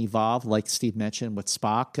grow and evolve, like Steve mentioned with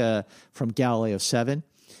Spock from Galileo 7.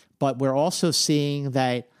 But we're also seeing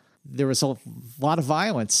that there is a lot of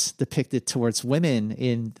violence depicted towards women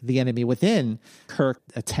in The Enemy Within. Kirk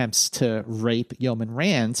attempts to rape Yeoman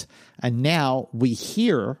Rand, and now we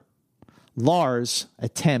hear Lars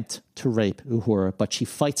attempt to rape Uhura, but she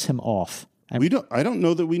fights him off. And I don't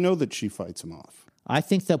know that we know that she fights him off. I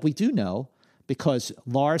think that we do know, because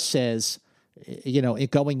Lars says,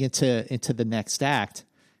 going into the next act,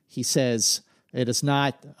 he says it is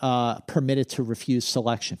not permitted to refuse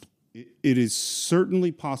selection. It is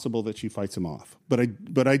certainly possible that she fights him off, but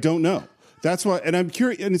I don't know. That's why, and I'm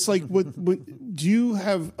curious. And it's like, what do you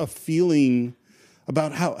have a feeling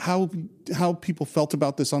about how people felt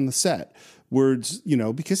about this on the set? Words,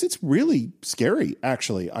 because it's really scary,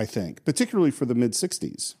 actually. I think, particularly for the mid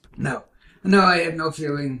 '60s. No, I had no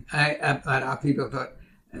feeling about how people thought.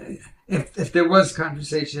 If there was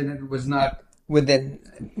conversation, it was not within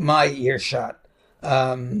my earshot.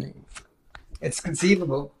 It's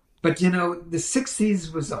conceivable. But, the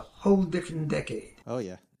 60s was a whole different decade. Oh,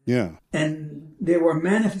 yeah. Yeah. And there were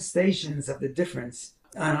manifestations of the difference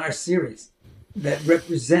on our series that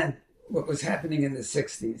represent what was happening in the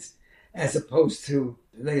 60s as opposed to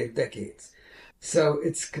later decades. So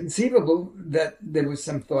it's conceivable that there was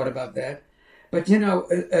some thought about that. But,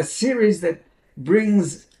 a series that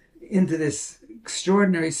brings into this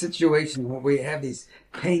extraordinary situation where we have these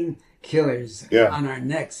painkillers on our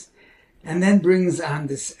necks, and then brings on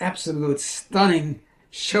this absolute stunning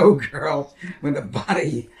showgirl with a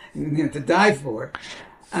body to die for.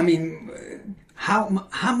 I mean, how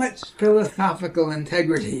much philosophical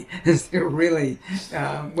integrity is there really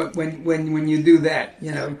when you do that?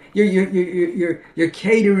 You're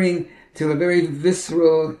catering to a very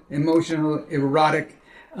visceral, emotional, erotic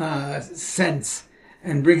sense,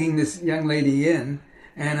 and bringing this young lady in.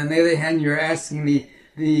 And on the other hand, you're asking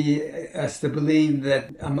us to believe that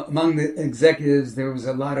among the executives there was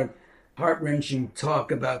a lot of heart-wrenching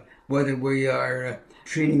talk about whether we are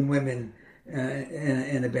treating women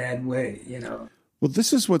in a bad way, Well,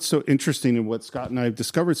 this is what's so interesting, and what Scott and I have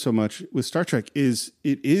discovered so much with Star Trek is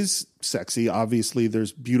it is sexy. Obviously,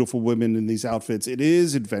 there's beautiful women in these outfits. It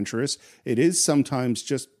is adventurous. It is sometimes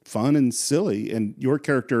just fun and silly. And your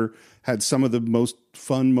character had some of the most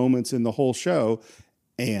fun moments in the whole show.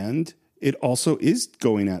 And it also is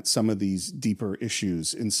going at some of these deeper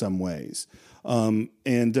issues in some ways.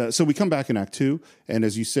 So we come back in Act 2, and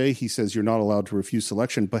as you say, he says you're not allowed to refuse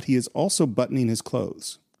selection, but he is also buttoning his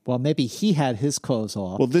clothes. Well, maybe he had his clothes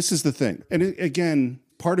off. Well, this is the thing. And again,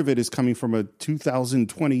 part of it is coming from a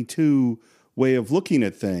 2022 way of looking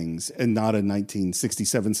at things and not a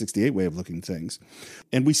 1967, 68 way of looking at things.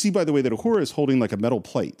 And we see, by the way, that Uhura is holding like a metal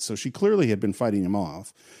plate. So she clearly had been fighting him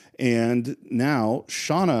off. And now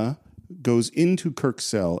Shauna goes into Kirk's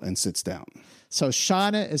cell and sits down. So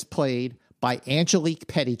Shauna is played by Angelique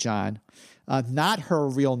Pettyjohn. Not her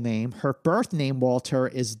real name. Her birth name, Walter,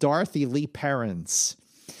 is Dorothy Lee Perrins.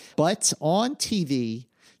 But on TV,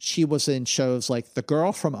 she was in shows like The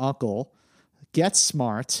Girl from U.N.C.L.E., Get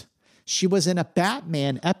Smart. She was in a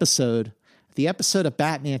Batman episode. The episode of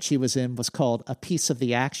Batman she was in was called A Piece of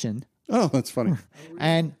the Action. Oh, that's funny.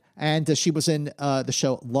 And she was in the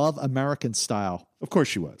show Love American Style. Of course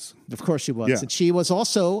she was. Of course she was. Yeah. And she was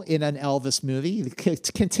also in an Elvis movie,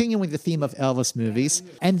 continuing the theme of Elvis movies.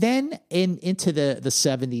 And then into the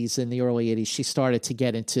 70s and the early 80s, she started to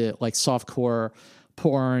get into like softcore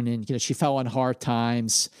porn, and she fell on hard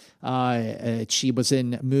times. She was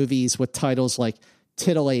in movies with titles like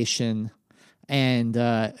Titillation, and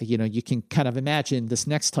you can kind of imagine this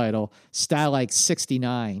next title, Stalag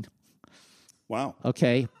 69. Wow.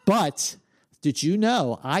 Okay, but did you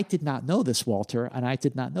know, I did not know this, Walter, and I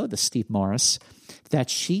did not know this, Steve Morris, that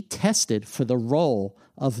she tested for the role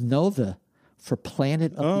of Nova for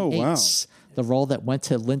Planet of the Apes. Wow. The role that went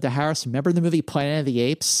to Linda Harrison. Remember the movie Planet of the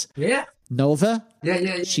Apes? Yeah. Nova?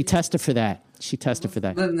 Yeah. She tested for that.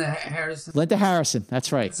 Linda Harrison,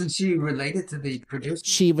 that's right. Isn't she related to the producer?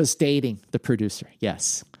 She was dating the producer,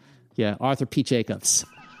 yes. Yeah, Arthur P. Jacobs.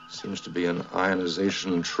 Seems to be an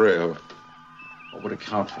ionization trail. What would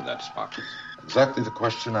account for that, Spock? Exactly the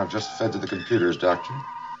question I've just fed to the computers, Doctor.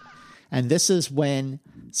 And this is when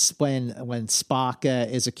Spock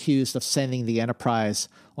is accused of sending the Enterprise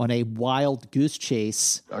on a wild goose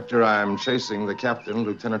chase. Doctor, I'm chasing the captain,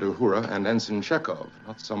 Lieutenant Uhura, and Ensign Chekhov,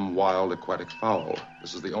 not some wild aquatic fowl.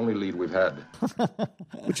 This is the only lead we've had.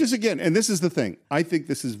 Which is, again, and this is the thing, I think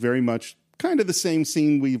this is very much kind of the same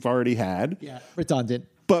scene we've already had. Yeah, redundant.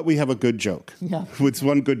 But we have a good joke. Yeah. With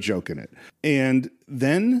one good joke in it. And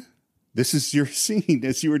then this is your scene,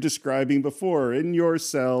 as you were describing before. In your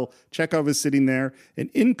cell, Chekhov is sitting there, and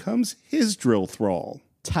in comes his drill thrall.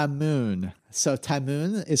 Tamoon. So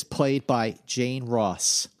Tamoon is played by Jane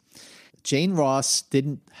Ross. Jane Ross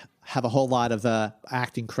didn't have a whole lot of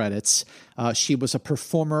acting credits. She was a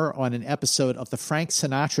performer on an episode of The Frank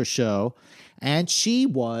Sinatra Show, and she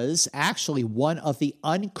was actually one of the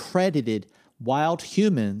uncredited wild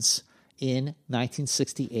humans in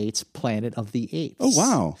 1968's Planet of the Apes. Oh,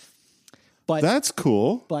 wow. But that's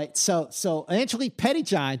cool. But so Angelique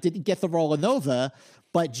Pettyjohn didn't get the role of Nova,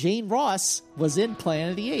 but Jane Ross was in Planet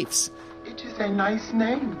of the Apes. It is a nice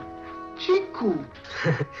name. Chiku.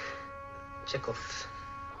 Chekhov.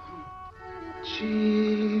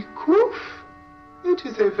 Chikuf. It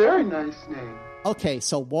is a very nice name. Okay,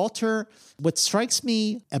 so Walter, what strikes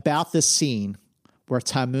me about this scene where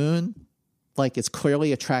Tamoon is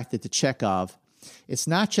clearly attracted to Chekhov, it's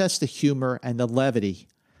not just the humor and the levity,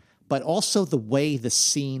 but also the way the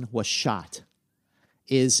scene was shot.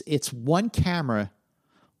 It's one camera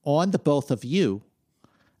on the both of you,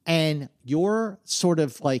 and you're sort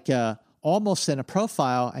of almost in a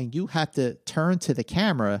profile, and you have to turn to the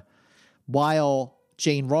camera while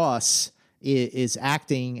Jane Ross is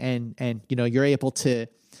acting, and you're able to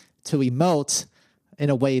emote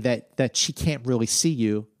in a way that she can't really see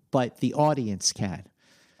you, but the audience can.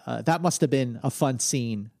 That must have been a fun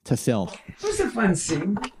scene to film. It was a fun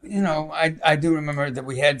scene. I do remember that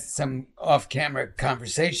we had some off-camera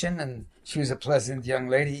conversation, and she was a pleasant young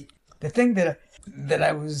lady. The thing that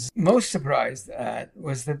I was most surprised at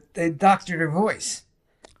was that they doctored her voice.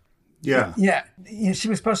 Yeah. Yeah. She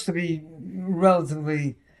was supposed to be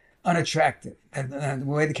relatively unattractive, and the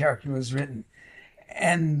way the character was written.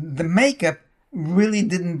 And the makeup really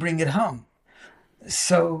didn't bring it home.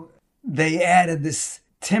 So they added this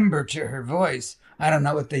timbre to her voice. I don't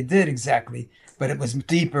know what they did exactly, but it was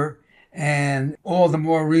deeper, and all the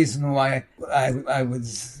more reason why I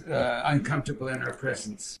was uncomfortable in her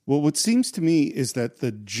presence. Well, what seems to me is that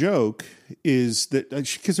the joke is that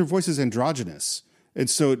because her voice is androgynous, and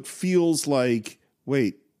so it feels like,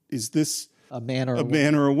 wait, is this a man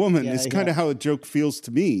or a woman? Yeah, it's kind of how a joke feels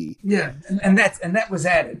to me. Yeah, and that was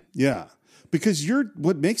added. Yeah, because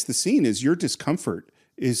what makes the scene is your discomfort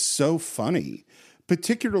is so funny.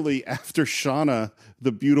 Particularly after Shauna,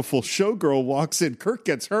 the beautiful showgirl, walks in, Kirk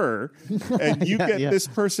gets her, and you get this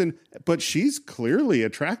person, but she's clearly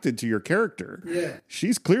attracted to your character. Yeah.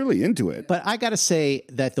 She's clearly into it. But I got to say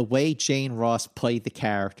that the way Jane Ross played the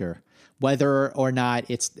character, whether or not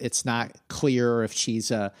it's not clear if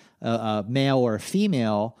she's a male or a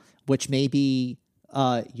female, which maybe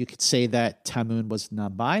you could say that Tamun was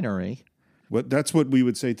non-binary. That's what we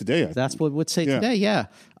would say today. That's what we would say today, yeah.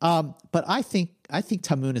 But I think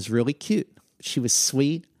Tamun is really cute. She was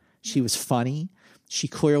sweet. She was funny. She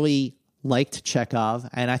clearly liked Chekhov,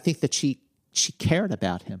 and I think that she cared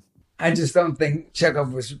about him. I just don't think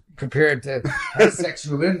Chekhov was prepared to have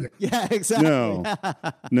sexual intercourse. Yeah, exactly.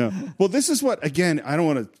 No. Well, this is what, again, I don't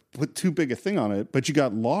want to put too big a thing on it, but you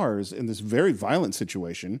got Lars in this very violent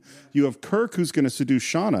situation. You have Kirk, who's going to seduce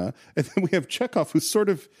Shauna, and then we have Chekhov, who's sort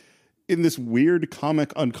of in this weird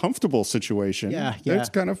comic uncomfortable situation. Yeah. It's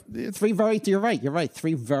kind of you're right.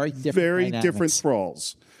 Three very different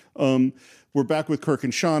sprawls. We're back with Kirk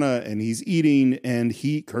and Shauna, and he's eating, and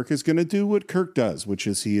Kirk is going to do what Kirk does, which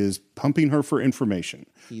is he is pumping her for information.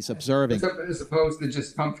 He's observing. As opposed to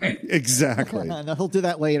just pumping. Exactly. No, he'll do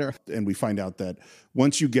that later. And we find out that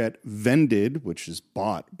once you get vended, which is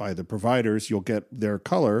bought by the providers, you'll get their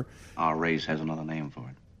color. Our race has another name for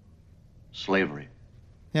it. Slavery.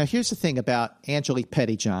 Now, here's the thing about Angelique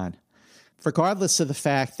Pettyjohn. Regardless of the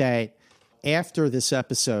fact that after this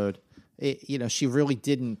episode, she really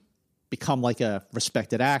didn't become like a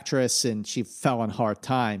respected actress and she fell on hard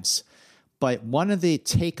times. But one of the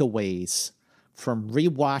takeaways from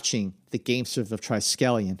rewatching the Gamesters of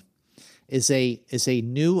Triskelion is a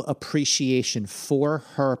new appreciation for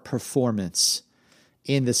her performance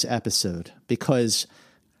in this episode, because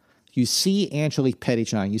you see Angelique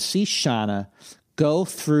Pettyjohn, you see Shauna go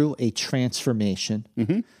through a transformation.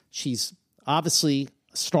 Mm-hmm. She's obviously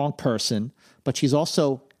a strong person, but she's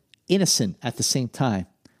also innocent at the same time.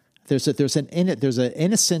 There's an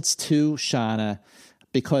innocence to Shauna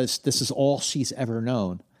because this is all she's ever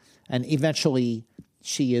known, and eventually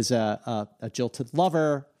she is a jilted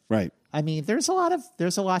lover. Right. I mean, there's a lot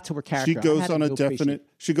to her character. She goes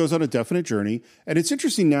on a definite journey, and it's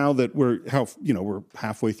interesting now that we're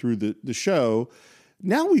halfway through the show.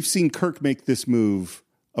 Now we've seen Kirk make this move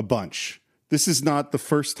a bunch. This is not the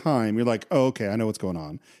first time. You're like, oh, okay, I know what's going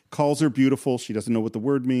on. Calls her beautiful. She doesn't know what the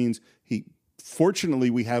word means.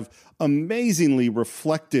 Fortunately, we have amazingly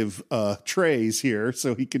reflective trays here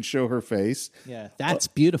so he can show her face. Yeah, that's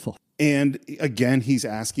beautiful. And again, he's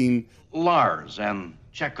asking... Lars and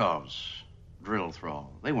Chekhov's drill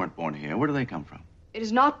thrall. They weren't born here. Where do they come from? It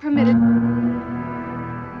is not permitted.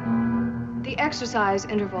 The exercise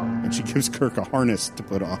interval. And she gives Kirk a harness to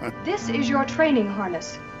put on. This is your training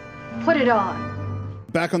harness. Put it on.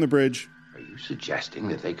 Back on the bridge. Are you suggesting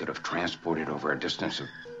that they could have transported over a distance of...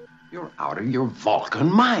 You're out of your Vulcan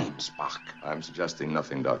mind, Spock. I'm suggesting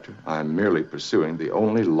nothing, Doctor. I'm merely pursuing the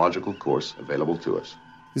only logical course available to us.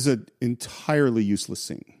 This is an entirely useless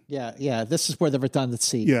scene. Yeah. This is where the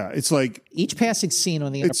redundancy. Yeah, it's like... Each passing scene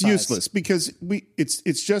on the Enterprise. It's useless because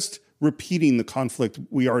it's just repeating the conflict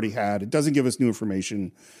we already had. It doesn't give us new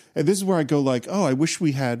information. And this is where I go like, oh, I wish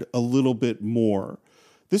we had a little bit more.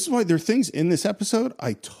 This is why there are things in this episode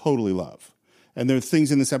I totally love. And there are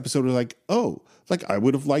things in this episode that are like, oh, like I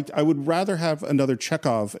would rather have another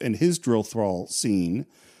Chekhov and his drill thrall scene,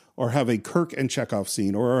 or have a Kirk and Chekhov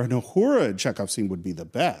scene, or an Uhura and Chekhov scene would be the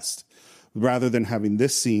best, rather than having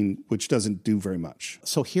this scene, which doesn't do very much.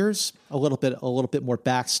 So here's a little bit more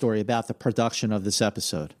backstory about the production of this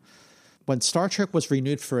episode. When Star Trek was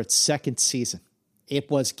renewed for its second season, it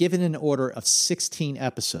was given an order of 16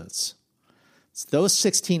 episodes. So those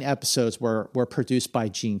 16 episodes were produced by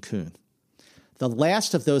Gene Kuhn. The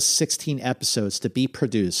last of those 16 episodes to be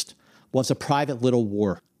produced was A Private Little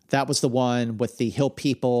War. That was the one with the hill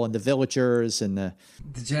people and the villagers and the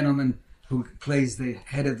gentleman who plays the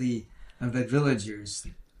head of the villagers.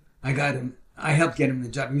 I helped get him the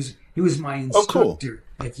job. He was my instructor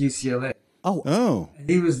at UCLA. Oh.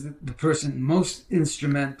 He was the person most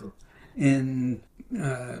instrumental in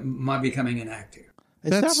my becoming an actor. Is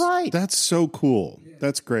that right? That's so cool. Yeah.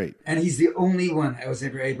 That's great. And he's the only one I was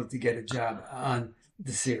ever able to get a job on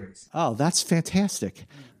the series. Oh, that's fantastic.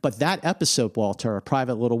 But that episode, Walter, A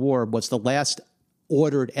Private Little War, was the last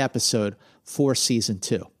ordered episode for season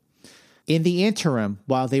 2. In the interim,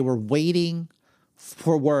 while they were waiting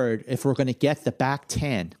for word if we're going to get the back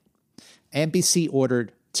 10, NBC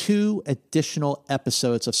ordered 2 additional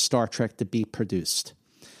episodes of Star Trek to be produced.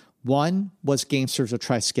 One was Gamesters of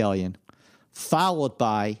Triskelion, followed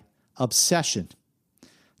by Obsession.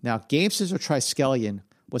 Now, Gamesters of Triskelion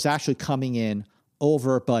was actually coming in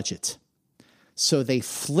over budget. So they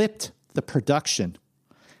flipped the production,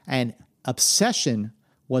 and Obsession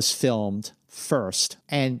was filmed first,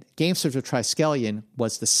 and Gamesters of Triskelion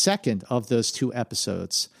was the second of those 2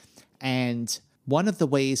 episodes. And one of the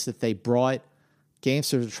ways that they brought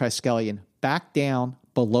Gamesters of Triskelion back down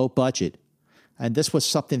below budget, and this was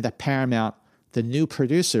something that Paramount, the new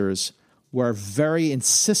producers, were very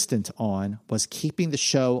insistent on, was keeping the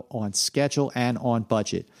show on schedule and on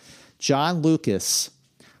budget. John Lucas,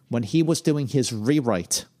 when he was doing his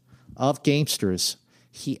rewrite of Gamesters,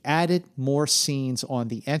 he added more scenes on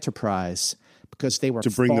the Enterprise because they were to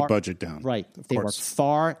bring the budget down. Right. They were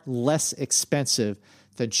far less expensive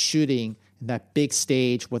than shooting that big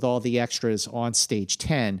stage with all the extras on stage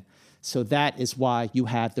 10. So that is why you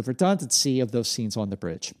have the redundancy of those scenes on the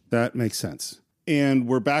bridge. That makes sense. And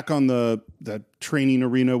we're back on the training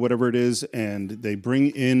arena, whatever it is, and they bring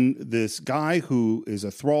in this guy who is a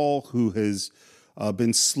thrall who has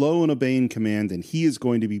been slow in obeying command, and he is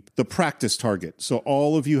going to be the practice target. So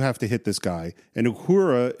all of you have to hit this guy, and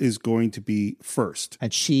Uhura is going to be first.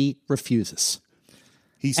 And she refuses.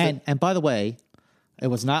 He said, and by the way, it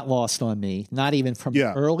was not lost on me, not even from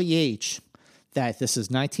an early age, that this is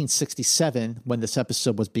 1967 when this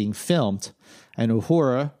episode was being filmed, and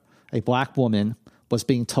Uhura, a black woman, was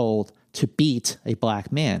being told to beat a black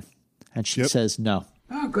man. And she says no.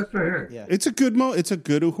 Oh, good for her. Yeah. It's a good It's a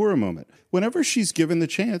good Uhura moment. Whenever she's given the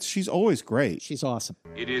chance, she's always great. She's awesome.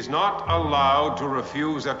 It is not allowed to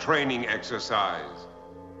refuse a training exercise.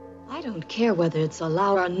 I don't care whether it's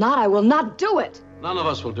allowed or not. I will not do it. None of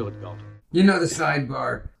us will do it, Galton. You know the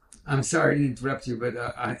sidebar. I'm sorry to interrupt you, but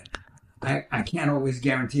I can't always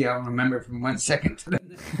guarantee I'll remember from 1 second to the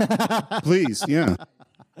next. Please, yeah.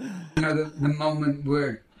 You know, the moment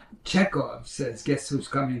where Chekhov says, "Guess who's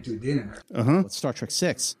coming to dinner?" With Star Trek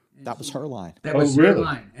 6. That was her line. That was her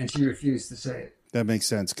line, and she refused to say it. That makes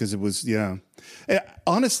sense, because it was,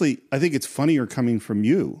 honestly, I think it's funnier coming from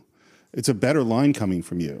you. It's a better line coming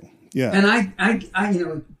from you. Yeah. And I you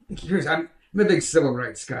know, here's, I'm a big civil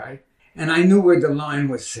rights guy, and I knew where the line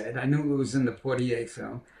was said. I knew it was in the Portier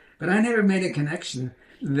film, but I never made a connection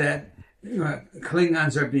that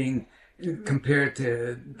Klingons are being compared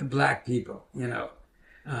to the black people,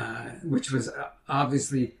 which was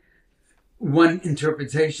obviously one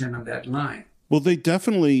interpretation of that line. Well, they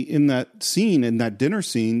definitely, in that scene, in that dinner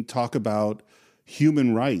scene, talk about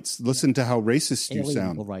human rights. Listen to how racist you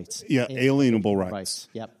sound. Alienable rights. Yeah, alienable rights.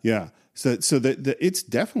 Yep. Yeah. So it's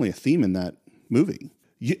definitely a theme in that movie.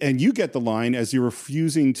 And you get the line as you're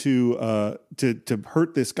refusing to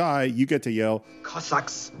hurt this guy. You get to yell,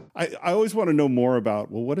 "Cossacks!" I always want to know more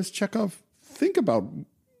about. Well, what does Chekhov think about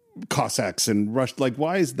Cossacks and Rush? Like,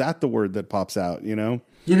 why is that the word that pops out? Again,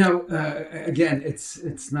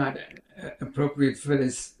 it's not appropriate for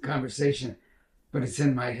this conversation, but it's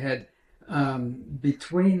in my head.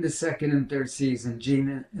 Between the second and third season,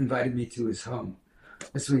 Gene invited me to his home.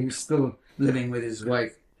 That's when he was still living with his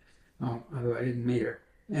wife, although I didn't meet her.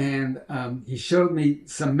 And he showed me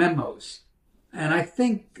some memos. And I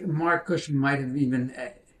think Mark Cushman might have even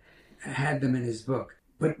had them in his book.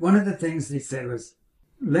 But one of the things they said was,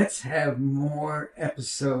 let's have more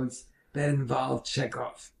episodes that involve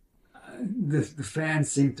Chekhov. The fans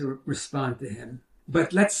seem to respond to him.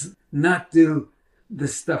 But let's not do the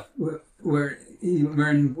stuff where he were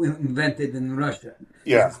invented in Russia.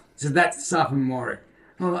 Yeah. So that's sophomoric.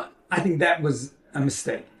 Well, I think that was a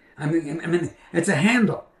mistake. I mean, it's a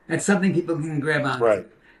handle. It's something people can grab on. Right.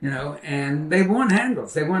 And they want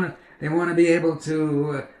handles. They want to be able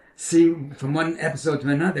to see from one episode to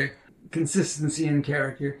another consistency in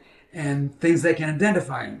character and things they can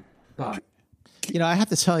identify by. I have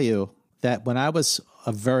to tell you that when I was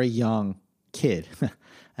a very young kid,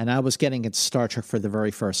 and I was getting into Star Trek for the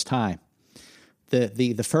very first time.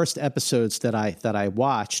 The first episodes that I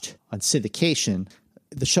watched on syndication,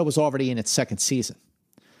 the show was already in its second season.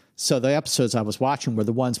 So the episodes I was watching were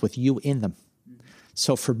the ones with you in them.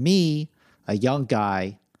 So for me, a young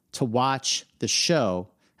guy, to watch the show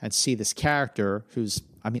and see this character who's,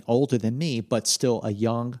 older than me, but still a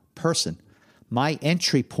young person, my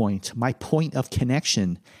entry point, my point of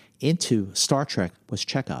connection into Star Trek was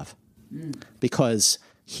Chekhov, because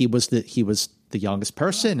he was the youngest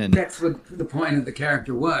person, and that's what the point of the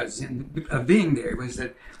character was, and of being there was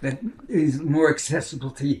that is more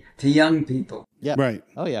accessible to young people. Yeah. Right.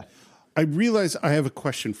 Oh yeah. I realize I have a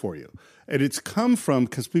question for you, and it's come from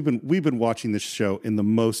because we've been watching this show in the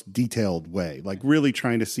most detailed way, like really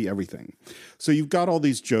trying to see everything. So you've got all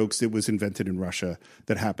these jokes. It was invented in Russia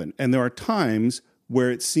that happen, and there are times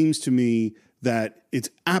where it seems to me that it's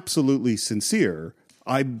absolutely sincere.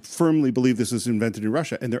 I firmly believe this was invented in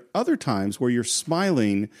Russia, and there are other times where you're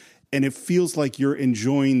smiling, and it feels like you're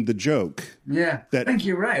enjoying the joke. Yeah, I think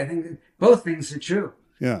you're right. I think that both things are true.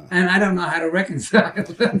 Yeah, and I don't know how to reconcile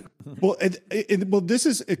them. Well, this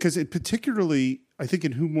is because it particularly, I think,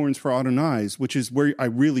 in Who Mourns for Autumn Eyes, which is where I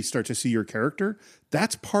really start to see your character.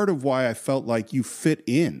 That's part of why I felt like you fit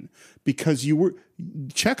in, because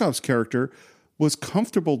Chekhov's character was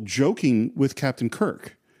comfortable joking with Captain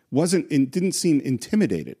Kirk. Didn't seem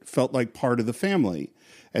intimidated. Felt like part of the family,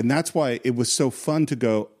 and that's why it was so fun to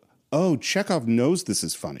go, oh, Chekhov knows this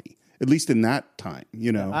is funny. At least in that time,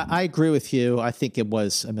 I agree with you. I think it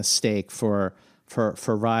was a mistake for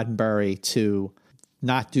Roddenberry to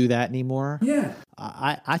not do that anymore. Yeah.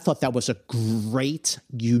 I thought that was a great,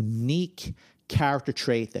 unique character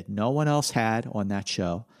trait that no one else had on that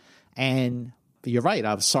show. And you're right.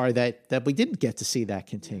 I was sorry that we didn't get to see that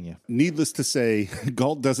continue. Needless to say,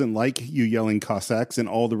 Galt doesn't like you yelling Cossacks and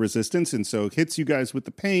all the resistance, and so hits you guys with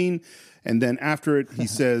the pain. And then after it, he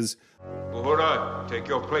says, Uhura, take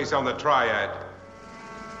your place on the triad.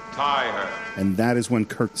 Tie her. And that is when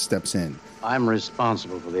Kirk steps in. I'm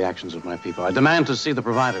responsible for the actions of my people. I demand to see the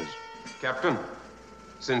providers. Captain,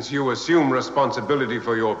 since you assume responsibility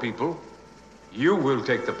for your people, you will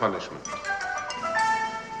take the punishment.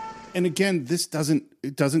 And again,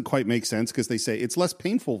 it doesn't quite make sense, because they say it's less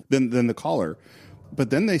painful than the collar. But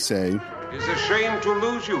then they say, it is a shame to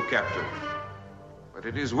lose you, Captain, but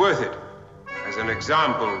it is worth it as an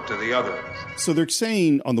example to the others. So they're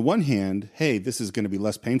saying, on the one hand, hey, this is going to be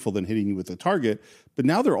less painful than hitting you with a target. But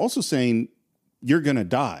now they're also saying, you're going to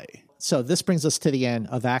die. So this brings us to the end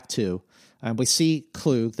of Act 2. And we see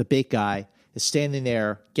Klug, the big guy, is standing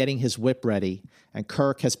there getting his whip ready. And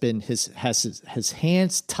Kirk has his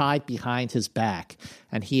hands tied behind his back.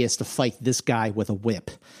 And he has to fight this guy with a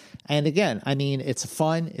whip. And again, it's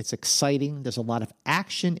fun. It's exciting. There's a lot of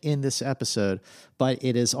action in this episode. But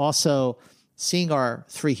it is also, seeing our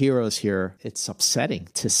three heroes here, it's upsetting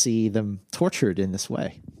to see them tortured in this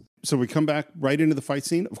way. So we come back right into the fight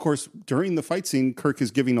scene. Of course, during the fight scene, Kirk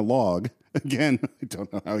is giving a log. Again, I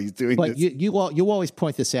don't know how he's doing this. But you always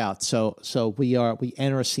point this out. So we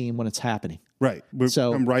enter a scene when it's happening. Right.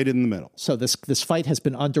 I'm right in the middle. So this fight has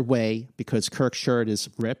been underway because Kirk's shirt is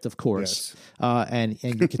ripped, of course. Yes. And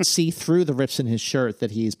you can see through the rips in his shirt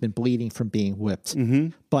that he's been bleeding from being whipped. Mm-hmm.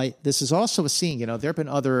 But this is also a scene, there have been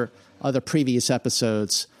other previous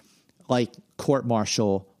episodes like Court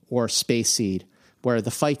Martial or Space Seed where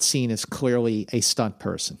the fight scene is clearly a stunt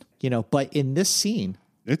person, but in this scene,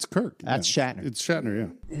 it's Kirk. That's Shatner. It's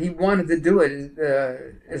Shatner, yeah. He wanted to do it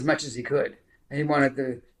as much as he could. He wanted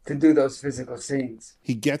to do those physical scenes.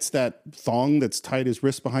 He gets that thong that's tied his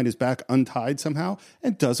wrist behind his back untied somehow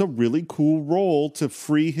and does a really cool roll to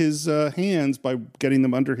free his hands by getting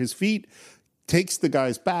them under his feet, takes the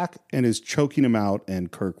guy's back and is choking him out,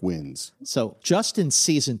 and Kirk wins. So just in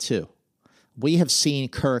season 2, we have seen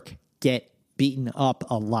Kirk get beaten up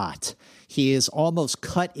a lot. He is almost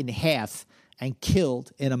cut in half and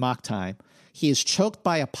killed in Amok Time. He is choked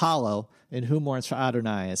by Apollo in Who Mourns for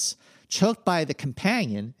Adonais, choked by the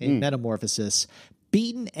companion in Metamorphosis,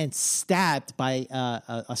 beaten and stabbed by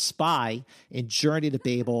a spy in Journey to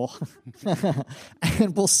Babel.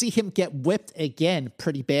 And we'll see him get whipped again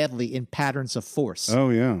pretty badly in Patterns of Force.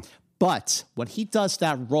 Oh, yeah. But when he does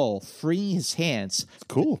that roll, freeing his hands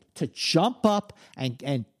to jump up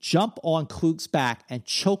and jump on Klug's back and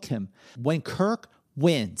choke him, when Kirk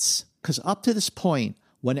wins, because up to this point,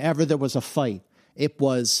 whenever there was a fight, it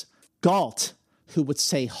was Galt who would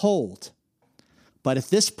say, hold. But at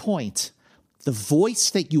this point, the voice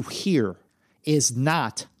that you hear is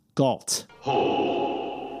not Galt.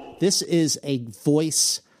 Hold. This is a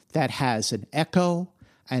voice that has an echo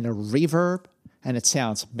and a reverb, and it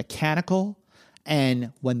sounds mechanical,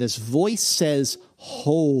 And when this voice says,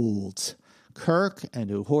 hold, Kirk and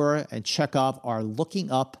Uhura and Chekhov are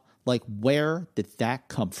looking up like, where did that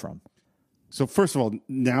come from? So first of all,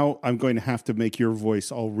 now I'm going to have to make your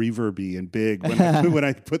voice all reverby and big when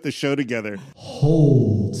I put the show together.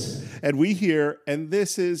 Hold. And we hear, and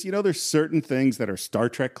this is, there's certain things that are Star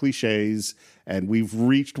Trek cliches, and we've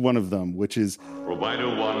reached one of them, which is...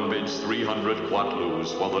 Provider 1 bids 300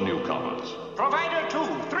 quatloos for the newcomers. Provider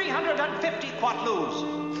 2, 350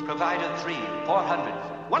 quatloos. Provider 3,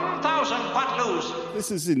 400. 1,000 quatloos.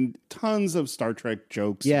 This is in tons of Star Trek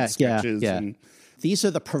jokes and sketches. Yeah. And these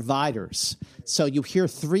are the providers. So you hear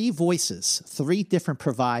three voices, three different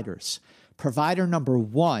providers. Provider number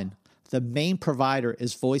 1, the main provider,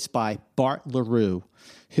 is voiced by Bart LaRue,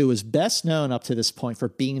 who is best known up to this point for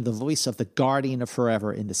being the voice of the Guardian of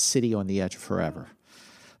Forever in The City on the Edge of Forever.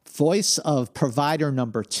 Voice of provider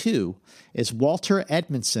number 2 is Walter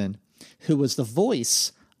Edmondson, who was the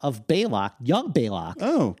voice of Baylock, young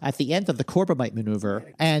Baylock, at the end of the Corbomite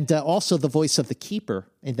maneuver, and also the voice of the Keeper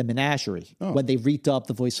in the Menagerie, when they redubbed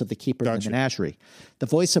the voice of the Keeper in the Menagerie. The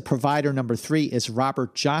voice of provider number 3 is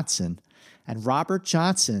Robert Johnson, and Robert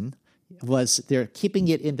Johnson they're keeping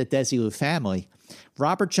it in the Desilu family.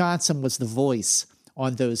 Robert Johnson was the voice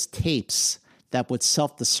on those tapes that would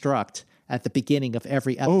self-destruct at the beginning of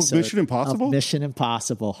every episode. Oh, Mission Impossible? Of Mission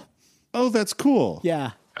Impossible. Oh, that's cool.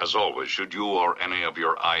 Yeah. As always, should you or any of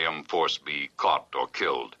your IM force be caught or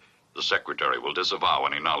killed, the Secretary will disavow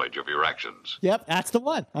any knowledge of your actions. Yep, that's the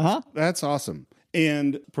one. Uh-huh. That's awesome.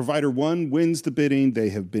 And Provider 1 wins the bidding. They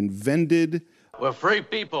have been vended. We're free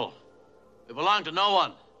people. We belong to no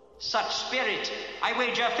one. Such spirit. I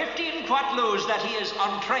wager 15 quatloos that he is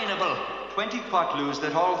untrainable. 20 quatloos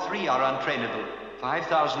that all 3 are untrainable.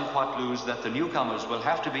 5,000 quatloos that the newcomers will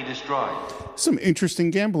have to be destroyed. Some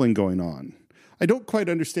interesting gambling going on. I don't quite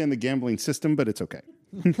understand the gambling system, but it's okay.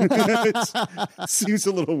 It seems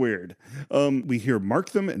a little weird. We hear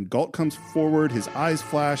mark them, and Galt comes forward. His eyes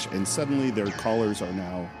flash, and suddenly their collars are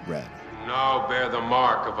now red. Now bear the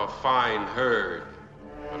mark of a fine herd.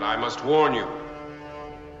 But I must warn you,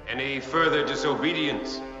 any further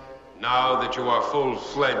disobedience, now that you are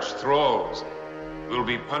full-fledged thralls, will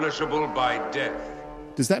be punishable by death.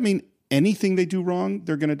 Does that mean anything they do wrong,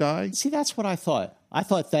 they're going to die? See, that's what I thought. I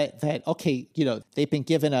thought that okay, they've been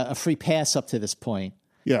given a free pass up to this point.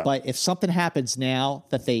 Yeah. But if something happens now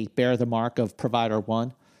that they bear the mark of Provider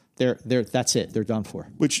 1, that's it. They're done for.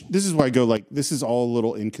 Which, this is why I go, this is all a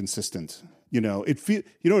little inconsistent. You know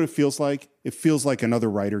what it feels like? It feels like another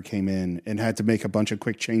writer came in and had to make a bunch of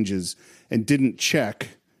quick changes and didn't check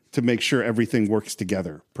to make sure everything works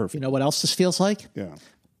together perfect. You know what else this feels like? Yeah.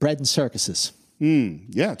 Bread and circuses.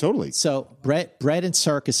 Yeah, totally. So bread and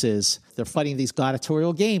circuses, they're fighting these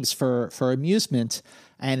gladiatorial games for amusement.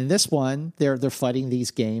 And in this one, they're fighting these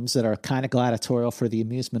games that are kind of gladiatorial for the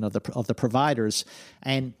amusement of the providers.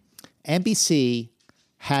 And NBC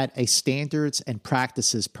had a standards and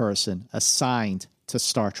practices person assigned to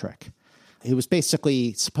Star Trek. He was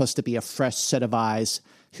basically supposed to be a fresh set of eyes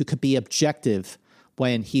who could be objective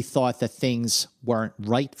when he thought that things weren't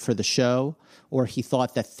right for the show, or he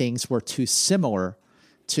thought that things were too similar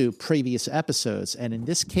to previous episodes. And in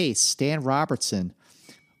this case, Stan Robertson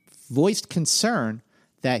voiced concern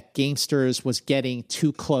that Gamesters was getting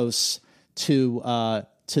too close to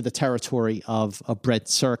the territory of bread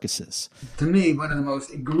circuses. To me, one of the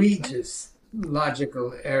most egregious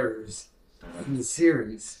logical errors in the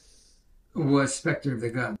series was Spectre of the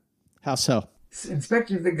Gun. How so? In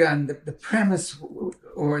Spectre of the Gun, the premise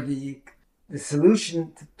or the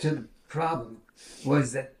solution to the problem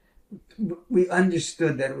was that we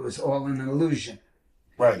understood that it was all an illusion.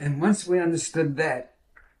 Right. And once we understood that,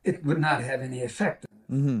 it would not have any effect on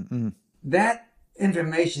us. Mm-hmm, mm-hmm. That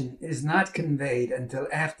information is not conveyed until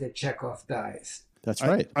after Chekhov dies. That's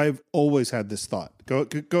right. I've always had this thought. Go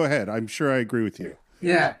ahead. I'm sure I agree with you.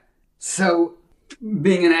 Yeah. So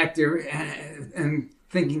being an actor and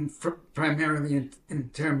thinking primarily in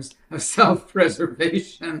terms of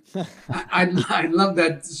self-preservation, I love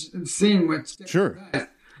that scene with Sure. Dies.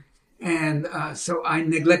 And so I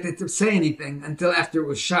neglected to say anything until after it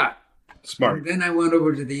was shot. Smart. And then I went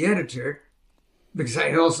over to the editor, because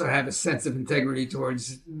I also have a sense of integrity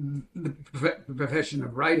towards the profession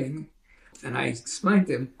of writing. And I explained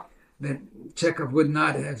to him that Chekhov would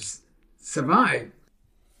not have survived.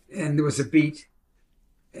 And there was a beat.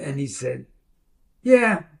 And he said,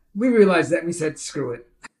 yeah, we realized that. And we said, screw it.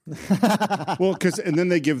 Well, and then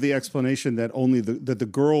they give the explanation that that the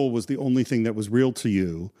girl was the only thing that was real to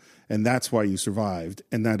you. And that's why you survived.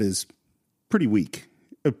 And that is pretty weak.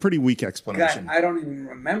 a pretty weak explanation. God, I don't even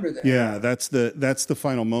remember that. Yeah, that's the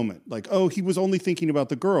final moment. Like, oh, he was only thinking about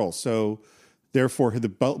the girl, so therefore the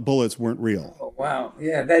bullets weren't real. Oh, wow.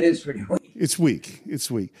 Yeah, that is pretty weak. It's weak. It's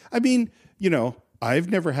weak. I mean, I've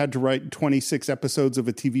never had to write 26 episodes of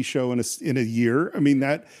a TV show in a year. I mean,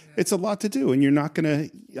 it's a lot to do, and you're not going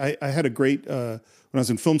to. I had a great when I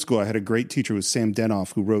was in film school. I had a great teacher, who was Sam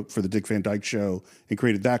Denoff, who wrote for the Dick Van Dyke Show and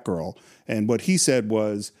created That Girl. And what he said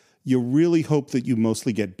was, you really hope that you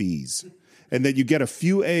mostly get B's, and that you get a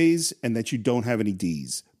few A's, and that you don't have any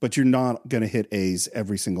D's. But you're not going to hit A's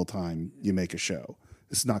every single time you make a show.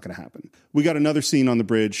 It's not going to happen. We got another scene on the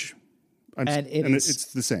bridge. And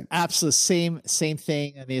it's the same. Absolutely same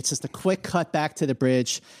thing. I mean, it's just a quick cut back to the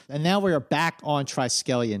bridge. And now we are back on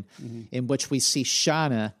Triskelion, in which we see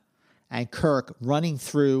Shauna and Kirk running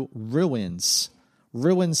through ruins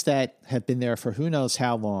that have been there for who knows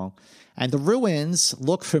how long. And the ruins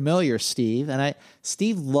look familiar, Steve. And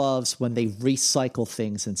Steve loves when they recycle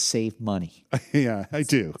things and save money. Yeah, I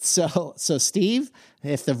do. So Steve,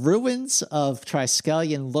 if the ruins of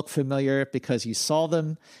Triskelion look familiar because you saw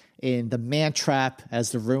them in the Man Trap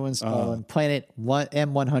as the ruins on planet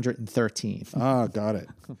M113. Ah, got it.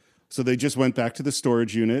 So they just went back to the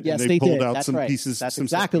storage unit. Yes, and they pulled did. out That's some right. pieces. That's some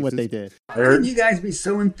exactly what pieces. they did. How can you guys be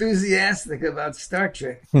so enthusiastic about Star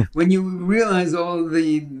Trek when you realize all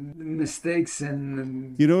the mistakes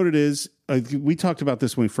and... You know what it is? We talked about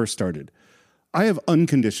this when we first started. I have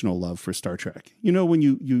unconditional love for Star Trek. You know, when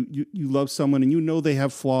you love someone and you know they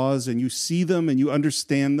have flaws and you see them and you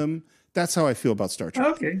understand them. That's how I feel about Star Trek.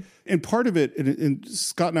 Okay. And part of it, and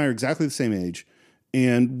Scott and I are exactly the same age,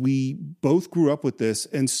 and we both grew up with this,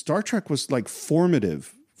 and Star Trek was like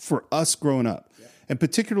formative for us growing up. Yeah. And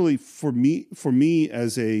particularly for me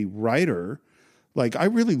as a writer, like I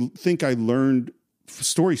really think I learned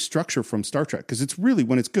story structure from Star Trek, because it's really,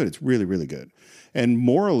 when it's good, it's really, really good. And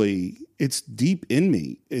morally, it's deep in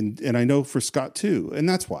me, and I know for Scott too, and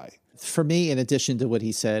that's why. For me, in addition to what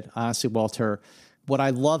he said, honestly, Walter, what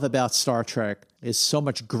I love about Star Trek is so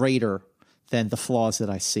much greater than the flaws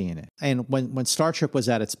that I see in it. And when Star Trek was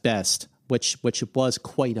at its best, which it was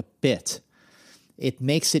quite a bit, it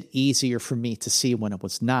makes it easier for me to see when it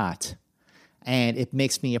was not. And it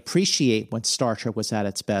makes me appreciate when Star Trek was at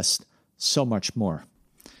its best so much more.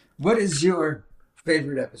 What is your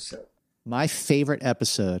favorite episode? My favorite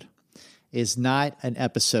episode is not an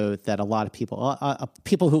episode that a lot of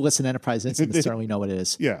people who listen to Enterprise Incident certainly know what it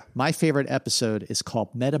is. Yeah. My favorite episode is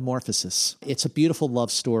called Metamorphosis. It's a beautiful love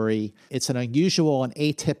story. It's an unusual and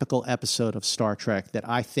atypical episode of Star Trek that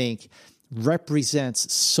I think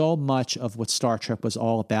represents so much of what Star Trek was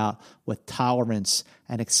all about, with tolerance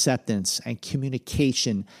and acceptance and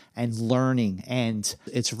communication and learning. And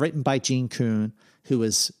it's written by Gene Kuhn, who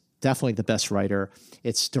is definitely the best writer.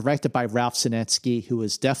 It's directed by Ralph Sinetsky, who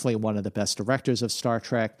is definitely one of the best directors of Star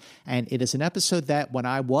Trek. And it is an episode that when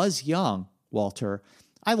I was young, Walter,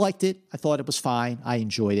 I liked it. I thought it was fine. I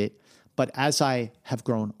enjoyed it. But as I have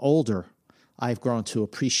grown older, I've grown to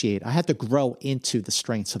appreciate. I had to grow into the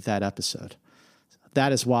strengths of that episode.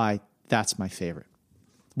 That is why that's my favorite.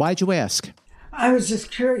 Why'd you ask? I was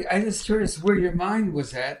just curious. I was curious where your mind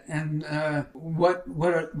was at, and what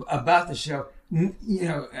about the show. You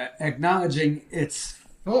know, acknowledging its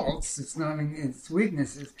faults, its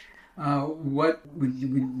weaknesses. What would you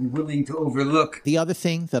be willing to overlook? The other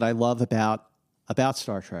thing that I love about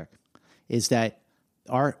Star Trek is that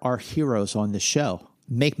our heroes on the show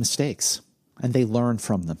make mistakes and they learn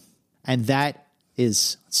from them, and that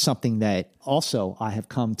is something that also I have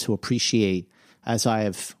come to appreciate as I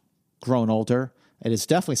have grown older. It is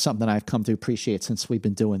definitely something I've come to appreciate since we've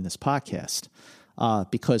been doing this podcast,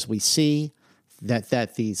 because we see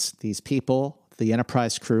that these people, the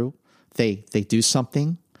Enterprise crew, they do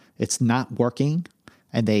something, it's not working,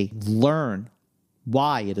 and they learn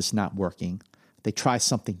why it is not working. They try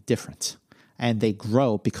something different, and they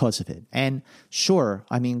grow because of it. And sure,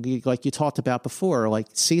 I mean, like you talked about before, like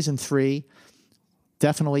season 3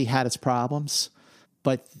 definitely had its problems,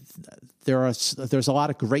 but there's a lot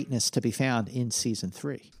of greatness to be found in season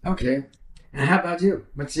 3. Okay. And how about you?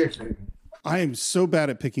 What's your favorite? I am so bad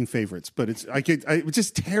at picking favorites, but I'm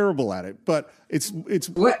just terrible at it. But it's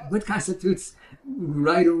what constitutes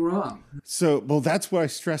right or wrong? So, well, that's what I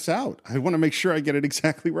stress out. I want to make sure I get it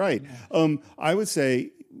exactly right. I would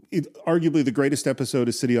say, arguably, the greatest episode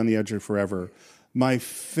is City on the Edge of Forever. My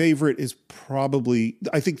favorite is probably,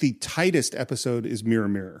 I think the tightest episode is Mirror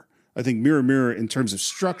Mirror. I think Mirror Mirror, in terms of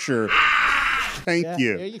structure, thank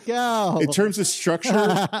you. There you go. In terms of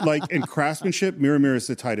structure, and craftsmanship, Mirror Mirror is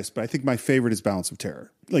the tightest, but I think my favorite is Balance of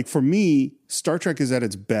Terror. Like, for me, Star Trek is at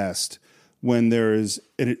its best when there is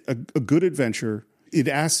a good adventure. It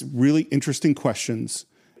asks really interesting questions,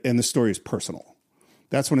 and the story is personal.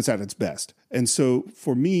 That's when it's at its best. And so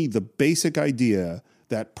for me, the basic idea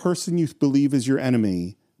that person you believe is your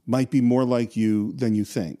enemy might be more like you than you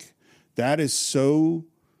think, that is so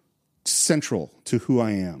central to who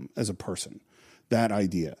I am as a person, that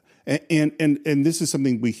idea. And this is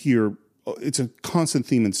something we hear, it's a constant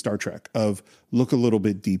theme in Star Trek of look a little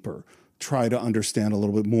bit deeper, try to understand a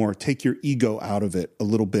little bit more, take your ego out of it a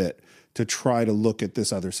little bit to try to look at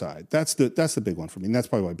this other side. That's the big one for me. And that's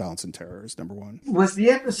probably why Balance and Terror is number one. Was the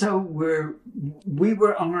episode where we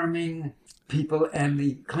were arming people and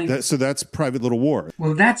the Klingons? So that's Private Little War.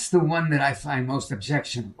 Well, that's the one that I find most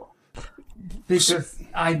objectionable. Because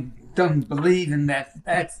I don't believe in that.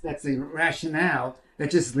 That's a rationale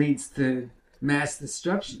that just leads to mass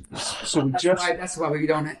destruction. So that's why we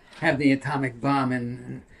don't have the atomic bomb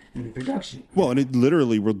in production. Well, and it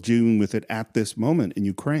literally, we're dealing with it at this moment in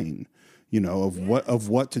Ukraine, of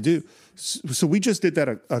what to do. So we just did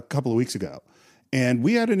that a couple of weeks ago, and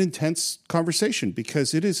we had an intense conversation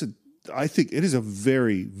because I think it is a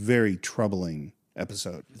very, very troubling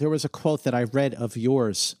episode. There was a quote that I read of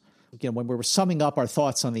yours, again, when we were summing up our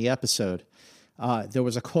thoughts on the episode. There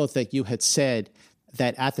was a quote that you had said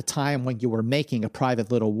that at the time when you were making A Private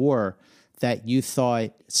Little War, that you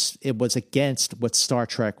thought it was against what Star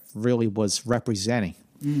Trek really was representing.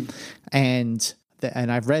 And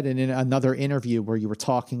I've read in another interview where you were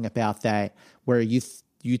talking about that, where you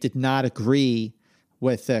did not agree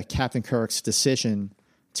with Captain Kirk's decision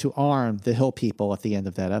to arm the Hill people at the end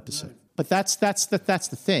of that episode. Right. But that's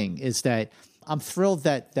the thing, is that I'm thrilled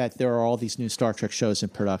that there are all these new Star Trek shows in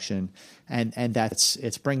production, and that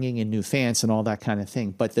it's bringing in new fans and all that kind of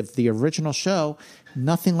thing. But the original show,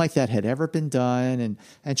 nothing like that had ever been done.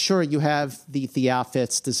 And sure, you have the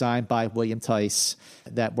outfits designed by William Tice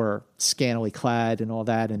that were scantily clad and all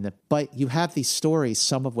that, but you have these stories,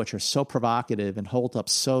 some of which are so provocative and hold up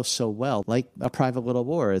so well, like A Private Little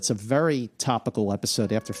War. It's a very topical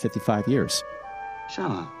episode after 55 years.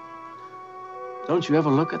 Shauna, don't you ever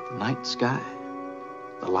look at the night sky?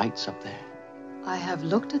 The lights up there? I have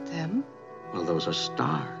looked at them. Well, those are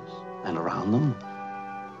stars, and around them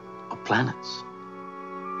are planets.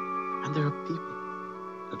 And there are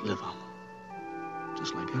people that live on them,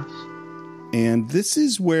 just like us. And this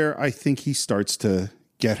is where I think he starts to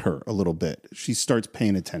get her a little bit. She starts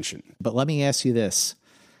paying attention. But let me ask you this.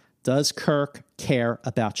 Does Kirk care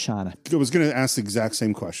about Shauna? I was going to ask the exact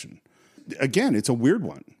same question. Again, it's a weird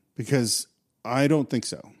one, because I don't think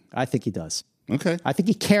so. I think he does. Okay. I think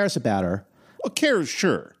he cares about her. Well, cares,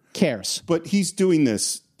 sure. Cares. But he's doing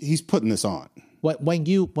this, he's putting this on. When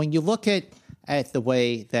you look at the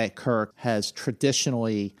way that Kirk has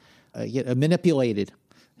traditionally manipulated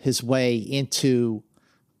his way into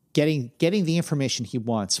getting the information he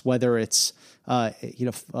wants, whether it's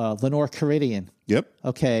Lenore Caridian. Yep.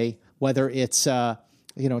 Okay. Whether it's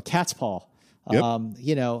cat's paw.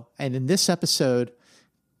 Yep. And in this episode,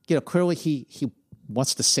 clearly he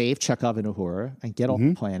wants to save Chekhov and Uhura and get off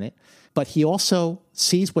the planet, but he also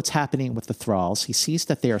sees what's happening with the Thralls. He sees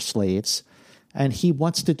that they are slaves, and he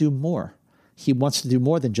wants to do more. He wants to do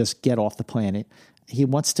more than just get off the planet. He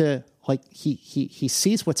wants to, he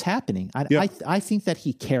sees what's happening. I think that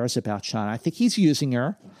he cares about Shauna. I think he's using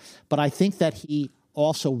her, but I think that he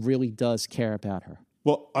also really does care about her.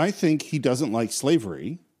 Well, I think he doesn't like